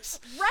as this.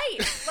 Right.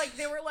 Like,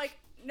 they were like,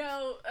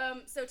 no,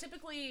 so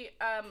typically,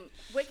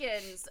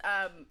 Wiccans,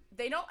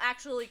 they don't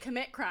actually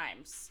commit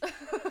crimes.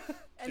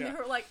 And they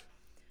were like,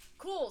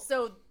 cool,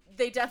 so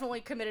they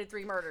definitely committed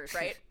 3 murders,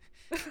 right?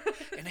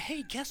 And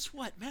hey, guess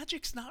what?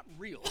 Magic's not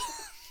real.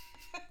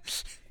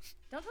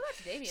 Don't tell that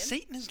to Damien.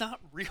 Satan is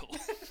not real.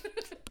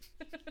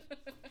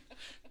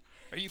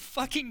 Are you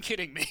fucking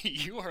kidding me?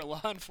 You are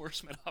law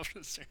enforcement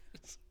officers.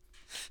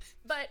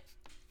 But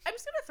I'm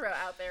just going to throw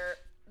out there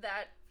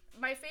that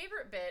my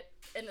favorite bit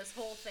in this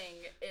whole thing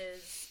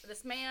is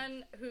this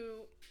man who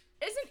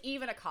isn't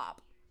even a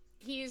cop.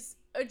 He's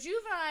a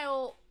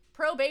juvenile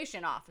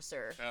probation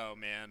officer. Oh,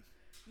 man.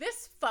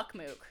 This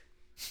fuckmook.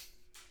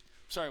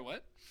 Sorry,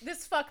 what?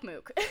 This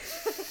fuckmook.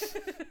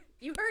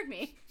 You heard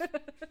me.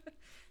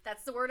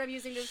 That's the word I'm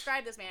using to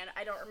describe this man.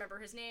 I don't remember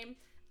his name.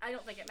 I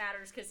don't think it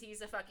matters because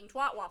he's a fucking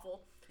twat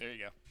waffle. There you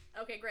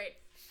go. Okay, great.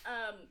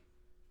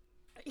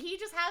 He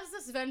just has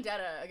this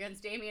vendetta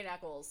against Damien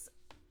Echols.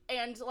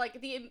 And, like,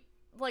 the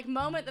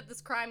moment that this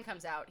crime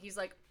comes out, he's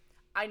like,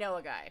 I know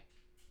a guy.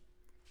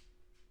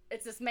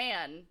 It's this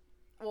man,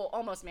 well,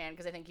 almost man,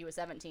 because I think he was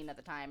 17 at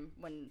the time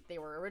when they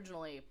were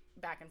originally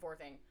back and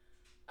forthing,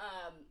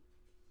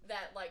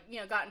 that, like, you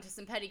know, got into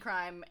some petty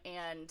crime,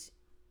 and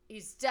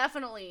he's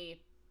definitely,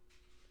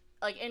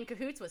 like, in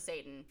cahoots with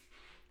Satan.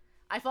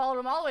 I followed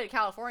him all the way to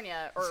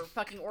California, or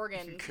fucking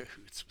Oregon. In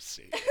cahoots with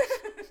Satan.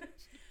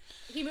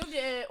 He moved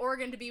to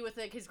Oregon to be with,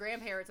 like, his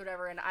grandparents or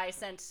whatever, and I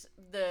sent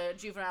the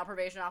juvenile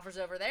probation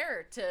officers over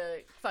there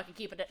to fucking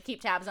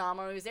keep tabs on him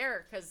when he was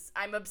there, because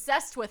I'm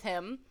obsessed with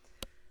him.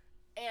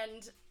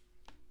 And,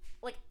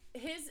 like,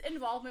 his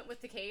involvement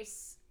with the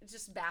case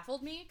just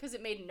baffled me, because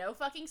it made no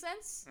fucking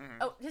sense. Mm-hmm.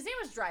 Oh, his name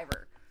was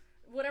Driver.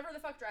 Whatever the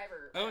fuck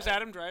Driver. Oh, it was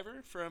Adam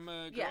Driver from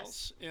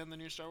Girls in the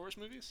new Star Wars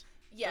movies?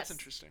 Yes. That's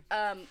interesting.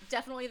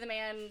 Definitely the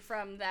man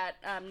from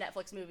that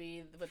Netflix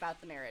movie about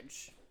the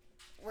marriage.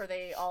 Where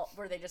they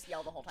just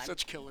yell the whole time.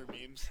 Such killer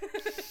memes.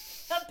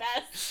 The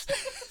best.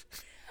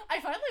 I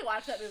finally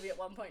watched that movie at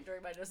one point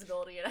during my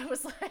disability, and I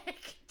was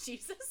like,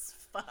 Jesus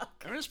fuck.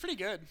 I mean, it was pretty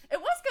good.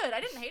 It was good. I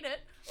didn't hate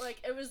it.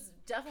 Like, it was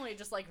definitely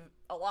just, like,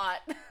 a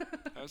lot.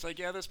 I was like,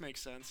 yeah, this makes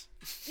sense.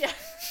 Yeah.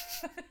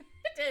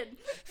 It did.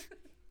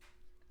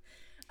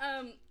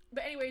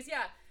 But anyways,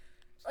 yeah.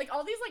 Like,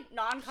 all these, like,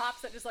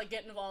 non-cops that just, like,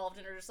 get involved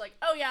and are just like,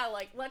 oh, yeah,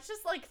 like, let's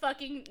just, like,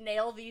 fucking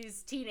nail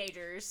these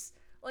teenagers.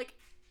 Like,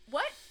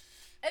 what?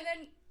 And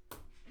then,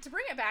 to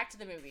bring it back to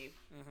the movie,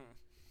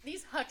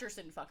 these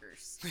Hutcherson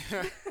fuckers.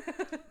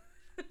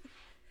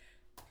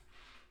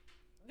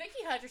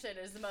 Vicky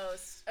Hutcherson is the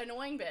most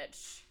annoying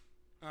bitch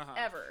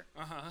ever.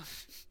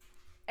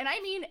 And I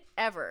mean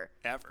ever.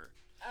 Ever.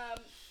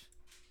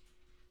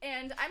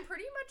 And I'm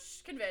pretty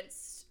much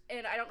convinced,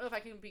 and I don't know if I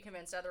can be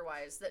convinced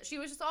otherwise, that she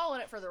was just all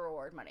in it for the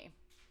reward money.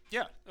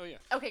 Yeah. Oh, yeah.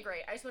 Okay,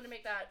 great. I just want to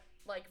make that,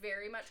 like,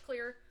 very much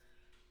clear.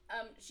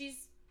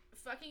 She's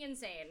fucking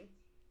insane.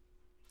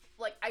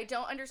 Like, I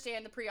don't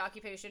understand the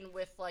preoccupation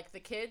with, like, the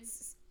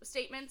kids'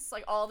 statements,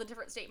 like, all the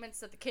different statements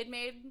that the kid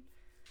made,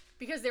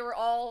 because they were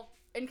all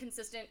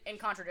inconsistent and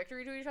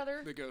contradictory to each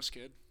other. The ghost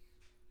kid.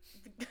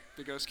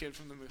 The ghost kid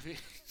from the movie.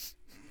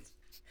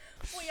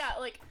 Well, yeah,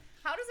 like,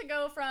 How does it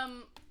go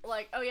from,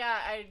 like, oh yeah,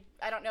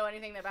 I don't know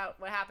anything about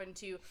what happened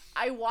to,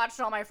 I watched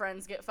all my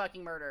friends get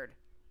fucking murdered?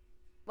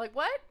 Like,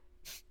 what?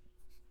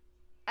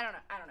 I don't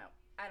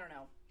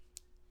know.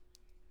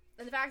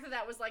 And the fact that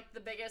that was, like, the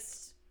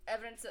biggest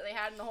evidence that they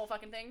had in the whole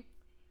fucking thing?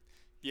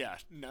 Yeah,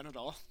 none at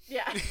all.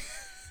 Yeah.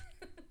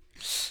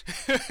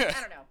 I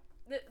don't know.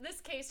 This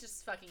case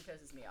just fucking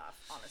pisses me off,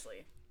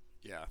 honestly.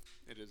 Yeah,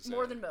 it is.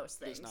 More than most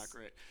things. It's not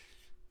great.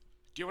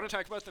 Do you want to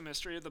talk about the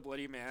mystery of the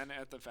bloody man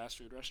at the fast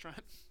food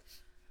restaurant?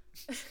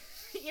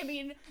 You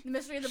mean the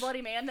mystery of the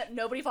bloody man that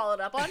nobody followed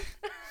up on?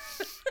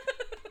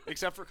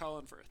 Except for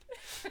Colin Firth.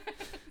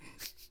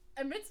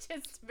 Amidst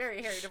his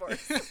very hairy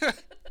divorce.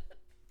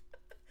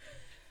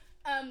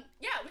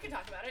 Yeah, we can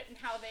talk about it and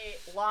how they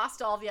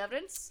lost all the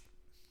evidence.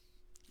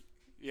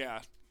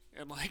 Yeah,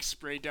 and like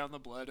sprayed down the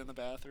blood in the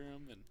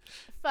bathroom and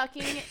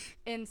fucking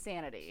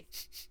insanity.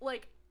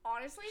 Like,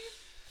 honestly,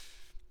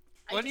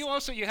 well,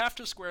 you have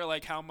to square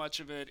like how much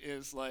of it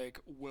is like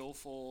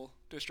willful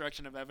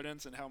destruction of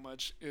evidence and how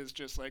much is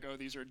just like, oh,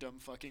 these are dumb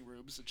fucking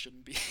rubes that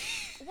shouldn't be.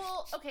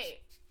 Well, okay.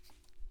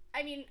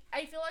 I mean,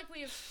 I feel like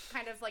we've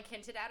kind of like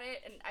hinted at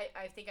it, and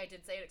I think I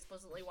did say it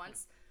explicitly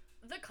once.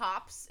 The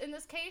cops in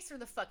this case are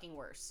the fucking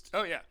worst.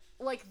 Oh yeah.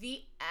 Like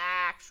the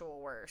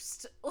actual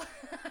worst.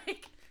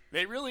 Like,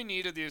 they really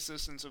needed the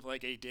assistance of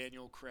like a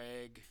Daniel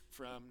Craig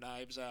from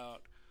Knives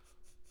Out.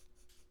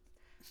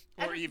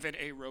 Or even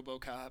a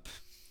RoboCop.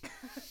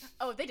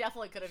 Oh, they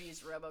definitely could have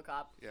used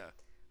RoboCop. Yeah.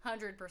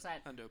 100%.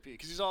 Hundo P,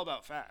 because he's all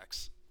about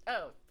facts.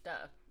 Oh,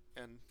 duh.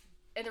 And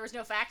there was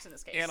no facts in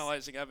this case.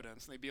 Analyzing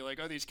evidence, and they'd be like,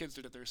 oh, these kids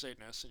did it, they're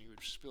Satanists, and you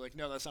would just be like,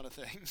 no, that's not a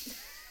thing.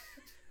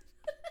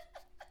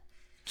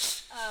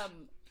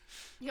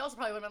 He also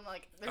probably would have been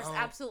like, there's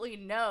absolutely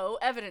no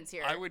evidence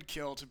here. I would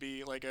kill to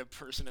be like a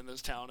person in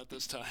this town at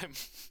this time.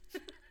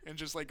 And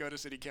just like go to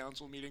city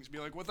council meetings and be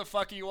like, what the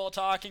fuck are you all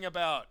talking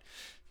about?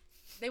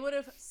 They would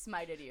have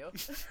smited you.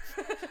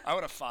 I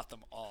would have fought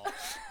them all.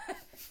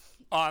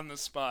 On the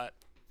spot.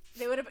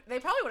 They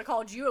probably would have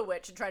called you a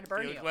witch and tried to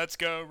burn you. Let's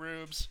go,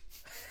 rubes.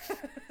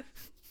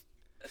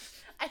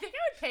 I think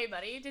I would pay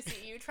money to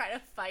see you try to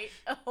fight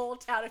a whole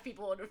town of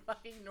people in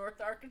fucking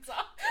North Arkansas.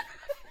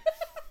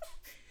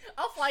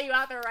 I'll fly you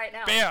out there right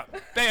now. Bam!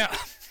 Bam!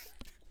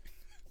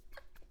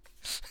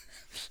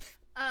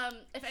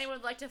 If anyone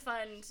would like to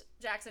fund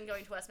Jackson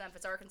going to West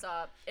Memphis,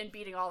 Arkansas, and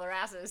beating all their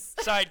asses.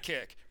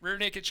 Sidekick. Rear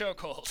naked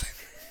chokehold.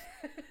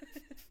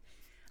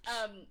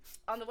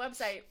 On the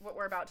website, what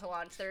we're about to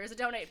launch, there is a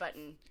donate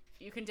button.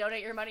 You can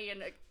donate your money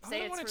and say I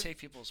don't it's want to take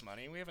people's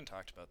money. We haven't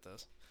talked about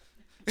this.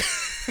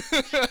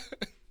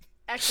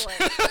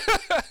 Excellent.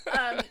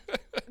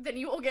 Then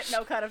you will get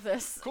no cut of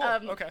this. Cool.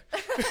 Okay.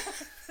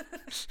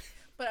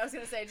 But I was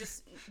going to say,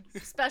 just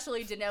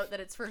specially denote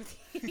that it's for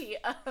the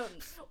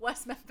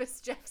West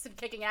Memphis Jackson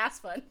Kicking Ass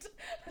Fund.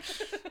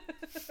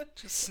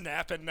 Just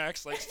snapping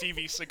necks like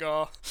Stevie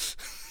Seagal.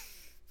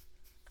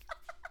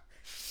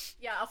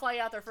 Yeah, I'll fly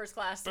you out there first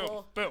class.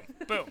 Boom, boom,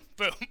 boom,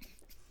 boom.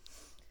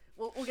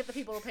 We'll get the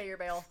people to pay your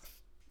bail.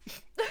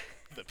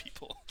 The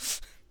people.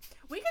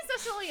 We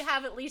consistently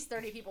have at least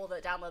 30 people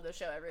that download the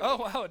show every week. Oh,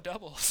 wow, it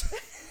doubles.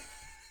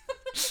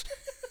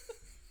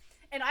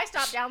 And I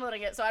stopped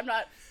downloading it, so I'm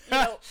not,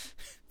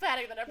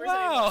 padding the numbers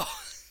wow. anymore.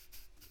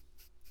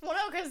 Well,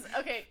 no, because,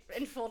 okay,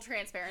 in full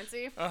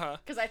transparency,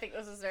 because I think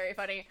this is very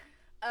funny.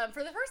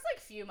 For the first,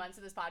 few months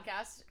of this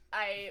podcast,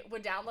 I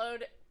would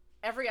download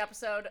every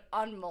episode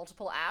on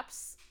multiple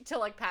apps to,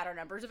 pad our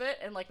numbers of it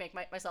and, make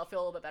myself feel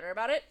a little bit better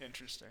about it.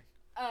 Interesting.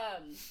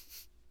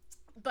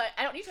 But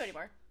I don't need to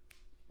anymore.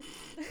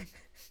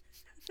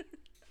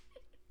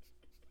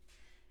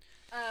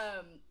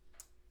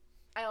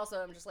 I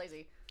also am just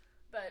lazy.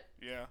 But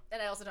yeah,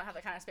 and I also don't have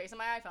that kind of space on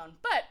my iPhone.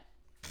 But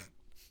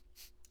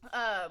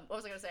what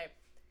was I gonna say?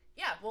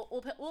 Yeah,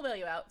 we'll bail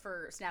you out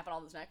for snapping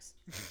all those necks.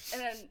 And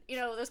then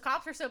those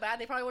cops are so bad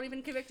they probably won't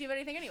even convict you of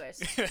anything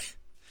anyways.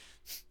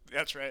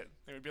 That's right.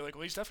 They would be like,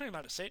 well, he's definitely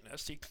not a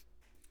Satanist. He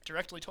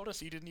directly told us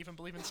he didn't even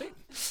believe in Satan.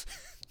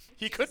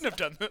 He couldn't have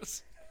done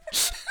this.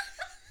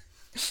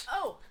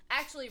 Oh,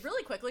 actually,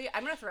 really quickly,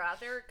 I'm gonna throw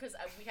out there because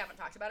we haven't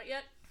talked about it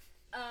yet.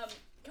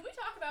 Can we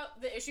talk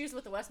about the issues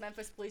with the West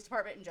Memphis Police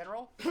Department in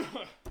general?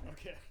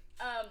 Okay.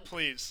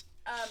 Please.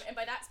 And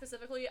by that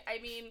specifically, I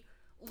mean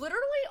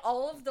literally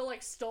all of the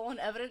stolen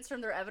evidence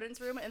from their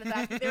evidence room and the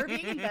fact that they were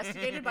being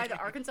investigated by the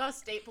Arkansas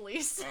State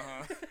Police.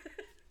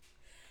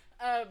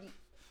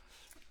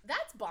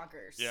 That's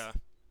bonkers. Yeah.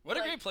 What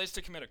a great place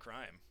to commit a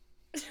crime.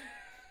 It's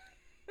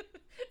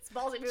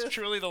ballsy move. It's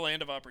truly the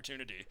land of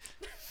opportunity.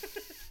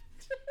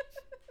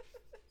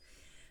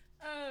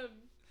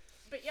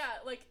 But yeah,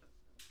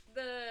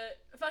 the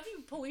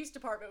fucking police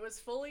department was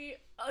fully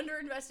under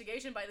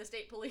investigation by the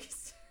state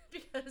police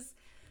because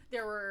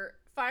there were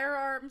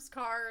firearms,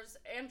 cars,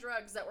 and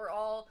drugs that were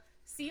all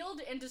sealed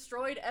and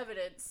destroyed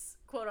evidence,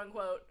 quote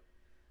unquote,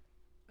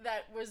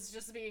 that was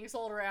just being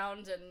sold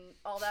around and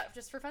all that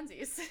just for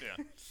funsies.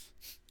 Yeah.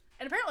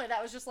 And apparently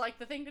that was just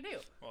the thing to do.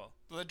 Well,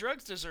 the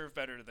drugs deserve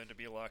better than to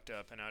be locked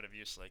up and out of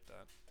use like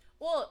that.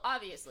 Well,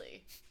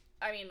 obviously.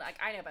 I mean,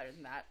 I know better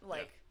than that.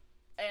 Yeah.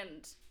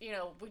 and, you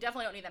know, we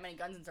definitely don't need that many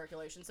guns in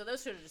circulation, so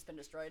those should have just been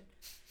destroyed.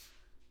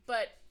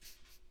 But,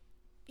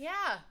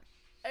 yeah.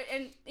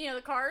 And, you know,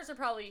 the cars are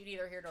probably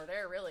neither here nor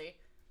there, really.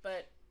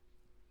 But,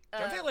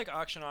 don't they, like,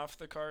 auction off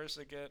the cars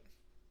that get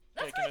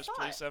taken as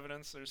police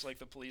evidence? There's, like,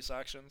 the police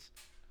auctions.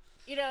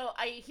 You know,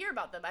 I hear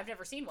about them. I've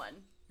never seen one.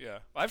 Yeah.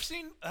 I've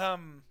seen,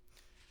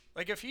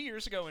 like, a few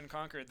years ago in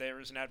Concord, there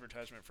was an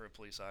advertisement for a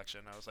police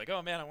auction. I was like,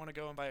 oh, man, I want to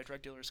go and buy a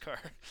drug dealer's car.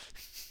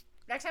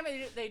 Next time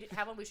they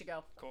have one, we should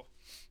go. Cool.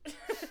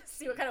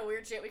 See what kind of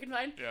weird shit we can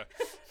find. Yeah.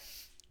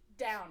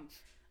 Down.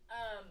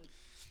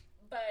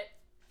 But,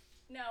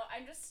 no,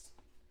 I'm just...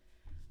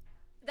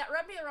 That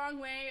rubbed me the wrong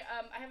way.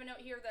 I have a note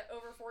here that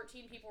over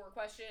 14 people were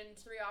questioned.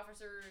 3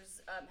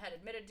 officers had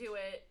admitted to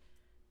it.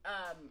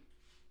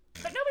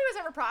 But nobody was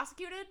ever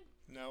prosecuted.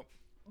 Nope.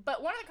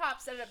 But one of the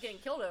cops ended up getting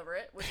killed over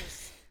it, which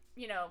is,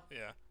 you know,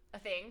 yeah, a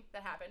thing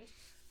that happened.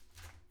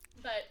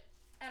 But,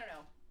 I don't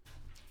know.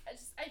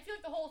 I feel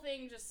like the whole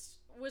thing just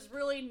was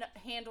really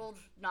handled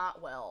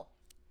not well,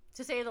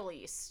 to say the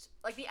least.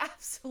 Like, the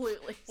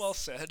absolute least. Well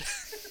said.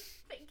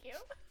 Thank you.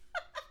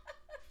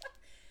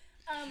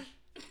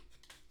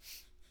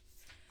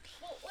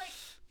 Well, like,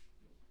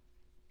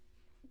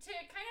 to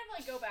kind of,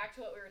 like, go back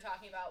to what we were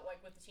talking about,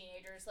 like, with the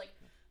teenagers, like,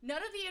 none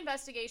of the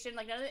investigation,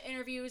 like, none of the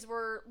interviews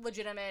were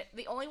legitimate.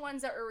 The only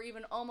ones that were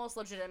even almost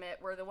legitimate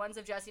were the ones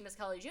of Jesse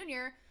Misskelley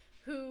Jr.,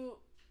 who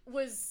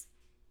was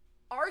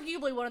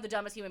arguably one of the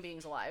dumbest human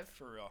beings alive.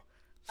 For real.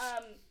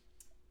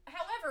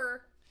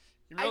 However...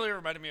 You really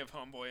reminded me of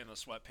Homeboy in the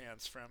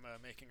sweatpants from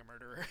Making a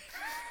Murderer.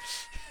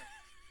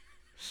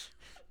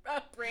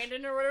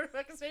 Brandon, or whatever the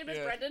fuck his name is,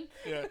 Brendan?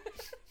 Yeah.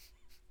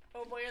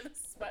 Homeboy in the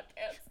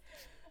sweatpants.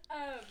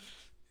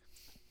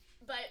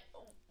 But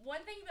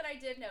one thing that I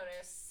did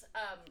notice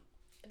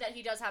that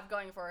he does have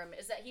going for him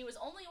is that he was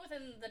only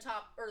within the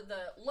top, or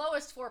the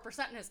lowest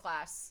 4% in his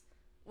class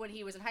when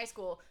he was in high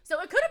school.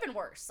 So it could have been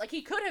worse. Like,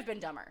 he could have been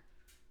dumber.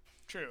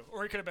 True.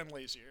 Or he could have been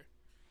lazier.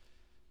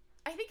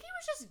 I think he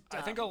was just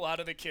dumb. I think a lot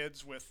of the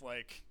kids with,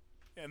 like,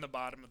 in the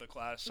bottom of the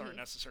class aren't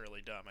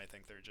necessarily dumb. I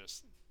think they're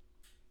just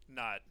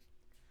not...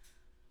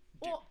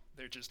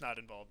 they're just not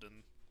involved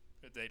in...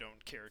 They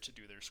don't care to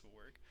do their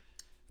schoolwork.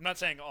 I'm not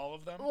saying all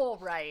of them. Well,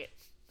 right.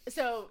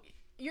 So,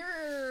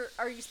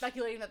 are you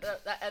speculating that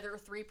that other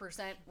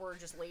 3% were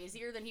just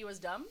lazier than he was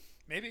dumb?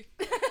 Maybe.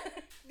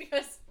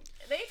 Because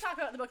they talk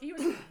about in the book, he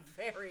was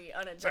very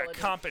unintelligent. It's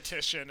a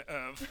competition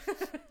of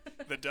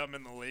the dumb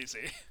and the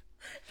lazy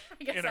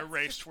in a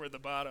race toward the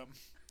bottom.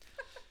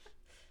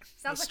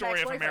 Sounds the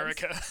story of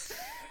America.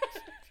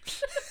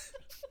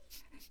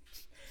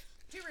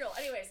 Too real.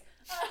 Anyways.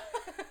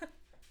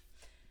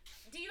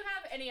 Do you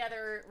have any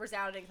other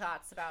resounding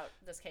thoughts about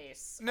this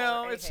case?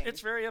 No,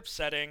 it's very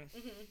upsetting.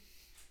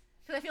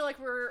 Because I feel like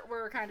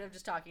we're kind of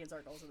just talking in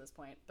circles at this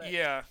point. But.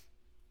 Yeah,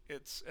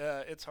 it's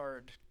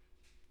hard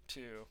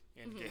to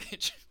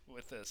engage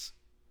with this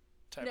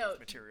type of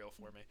material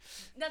for me.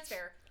 That's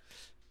fair.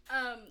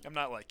 I'm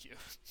not like you.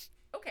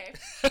 Okay.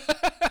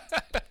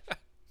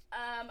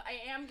 I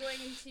am going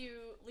to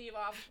leave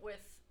off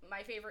with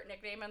my favorite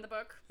nickname in the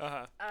book,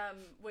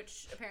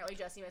 which apparently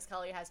Jesse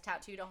Misskelley has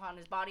tattooed on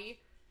his body.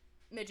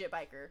 Midget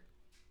biker.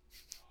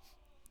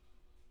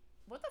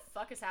 What the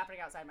fuck is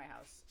happening outside my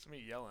house?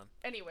 Somebody yelling.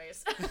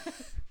 Anyways,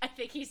 I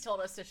think he's told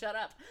us to shut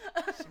up.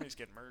 Somebody's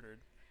getting murdered.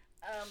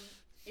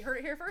 You heard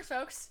it here first,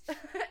 folks.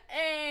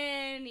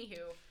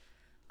 Anywho,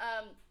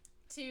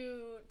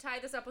 to tie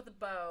this up with a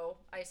bow,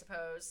 I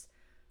suppose,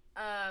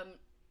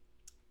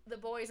 the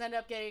boys end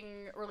up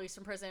getting released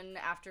from prison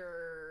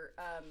after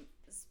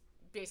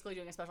basically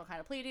doing a special kind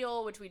of plea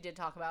deal, which we did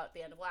talk about at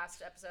the end of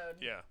last episode.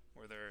 Yeah,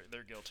 where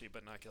they're guilty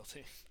but not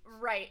guilty.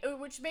 Right,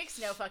 which makes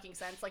no fucking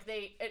sense. Like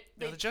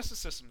no, the justice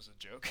system is a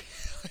joke.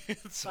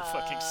 It's so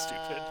fucking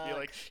stupid. You're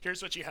like,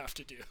 here's what you have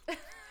to do.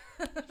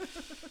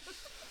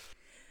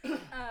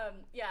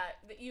 Yeah,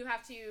 you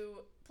have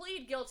to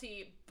plead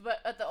guilty, but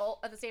at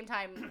the same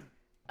time,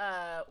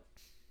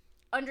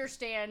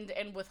 understand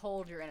and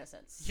withhold your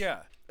innocence.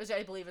 Yeah. Which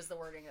I believe is the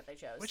wording that they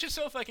chose. Which is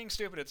so fucking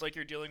stupid. It's like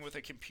you're dealing with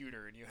a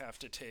computer and you have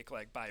to take,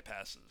 like,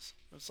 bypasses.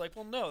 It's like,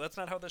 well, no, that's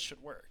not how this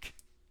should work.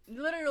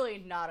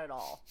 Literally not at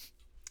all.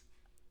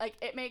 Like,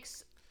 it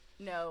makes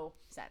no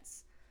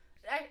sense.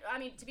 I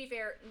mean, to be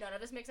fair, none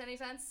of this makes any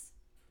sense.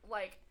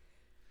 Like,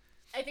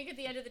 I think at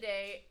the end of the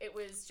day, it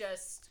was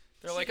just...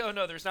 They're like, oh,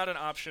 no, there's not an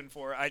option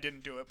for I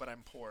didn't do it, but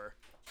I'm poor.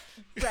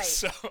 Right.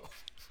 So...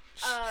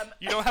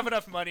 you don't have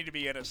enough money to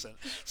be innocent,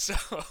 so...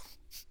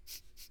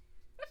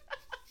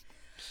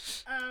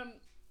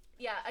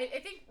 Yeah, I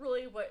think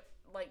really what,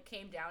 like,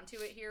 came down to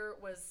it here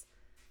was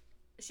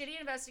shitty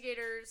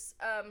investigators,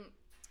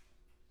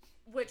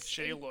 which...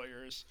 Shitty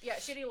lawyers. Yeah,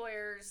 shitty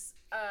lawyers,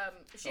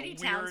 shitty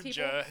A townspeople. weird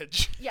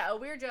judge. Yeah, a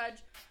weird judge.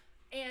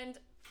 And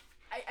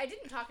I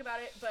didn't talk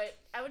about it, but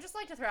I would just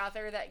like to throw out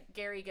there that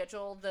Gary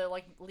Gitchell, the,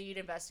 like, lead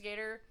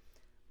investigator...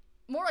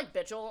 More like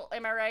Bitchell,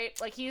 am I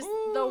right? Like, he's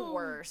the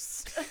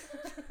worst.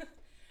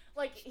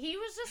 Like, he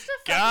was just a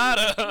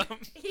Got him!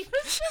 He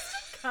was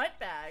just a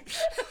cutbag.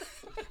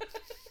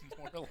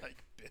 More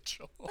like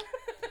Bitchell.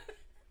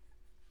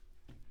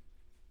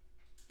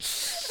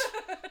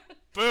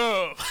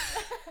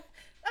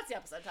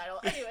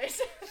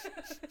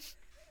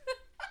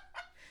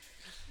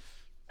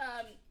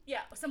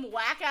 some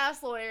whack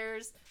ass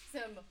lawyers,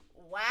 some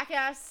whack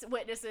ass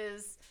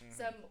witnesses,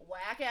 some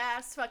whack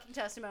ass fucking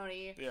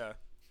testimony. Yeah.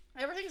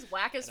 Everything's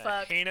whack as and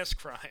fuck. A heinous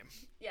crime.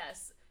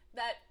 Yes,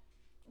 that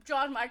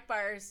John Mike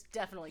Myers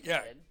definitely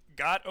committed. Yeah,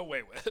 got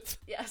away with.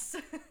 Yes,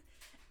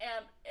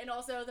 and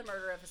also the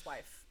murder of his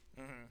wife.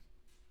 Mm-hmm.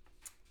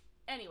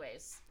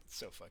 Anyways. It's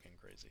so fucking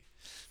crazy.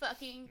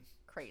 Fucking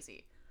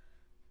crazy.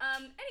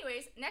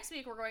 Anyways, next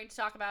week we're going to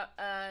talk about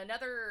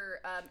another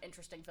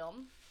interesting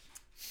film.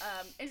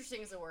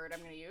 Interesting is a word I'm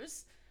going to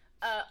use.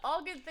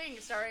 All Good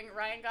Things, starring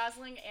Ryan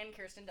Gosling and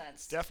Kirsten Dunst.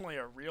 It's definitely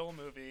a real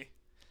movie.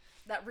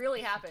 That really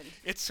happened.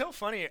 It's so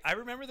funny. I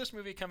remember this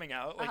movie coming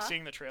out, like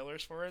seeing the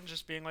trailers for it, and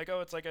just being like,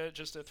 "Oh, it's like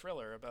just a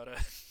thriller about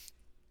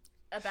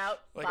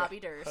like Bobby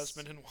Durst,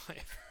 husband and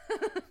wife."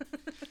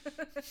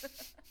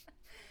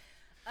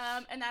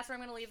 And that's where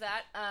I'm going to leave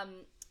that.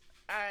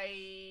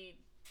 I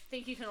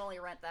think you can only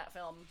rent that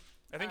film.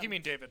 I think you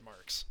mean David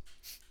Marks.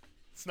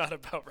 It's not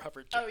about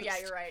Robert Jost. Oh yeah,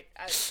 you're right.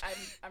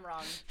 I'm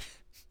wrong.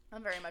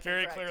 I'm very much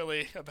very incorrect.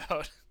 Clearly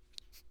about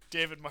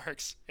David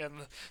Marks and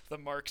the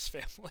Marks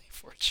family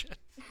fortune.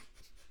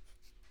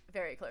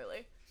 Very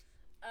clearly.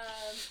 So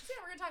yeah,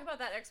 we're gonna talk about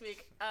that next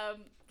week.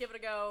 Give it a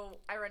go.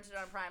 I rented it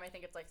on Prime. I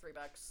think it's like $3.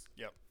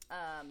 Yep.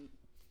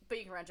 But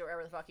you can rent it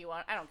wherever the fuck you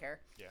want. I don't care.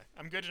 Yeah,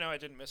 I'm good to know I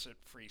didn't miss it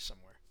free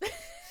somewhere.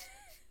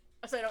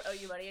 So I don't owe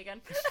you money again.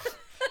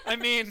 I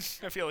mean,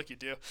 I feel like you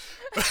do.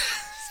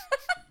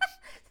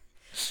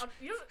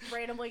 You just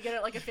randomly get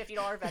it like a $50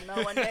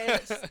 Venmo one day.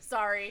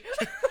 Sorry.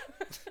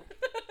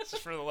 This is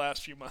for the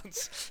last few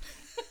months.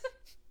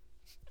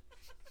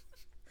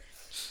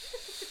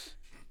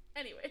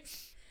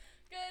 Anyways,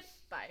 good.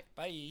 Bye.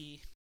 Bye.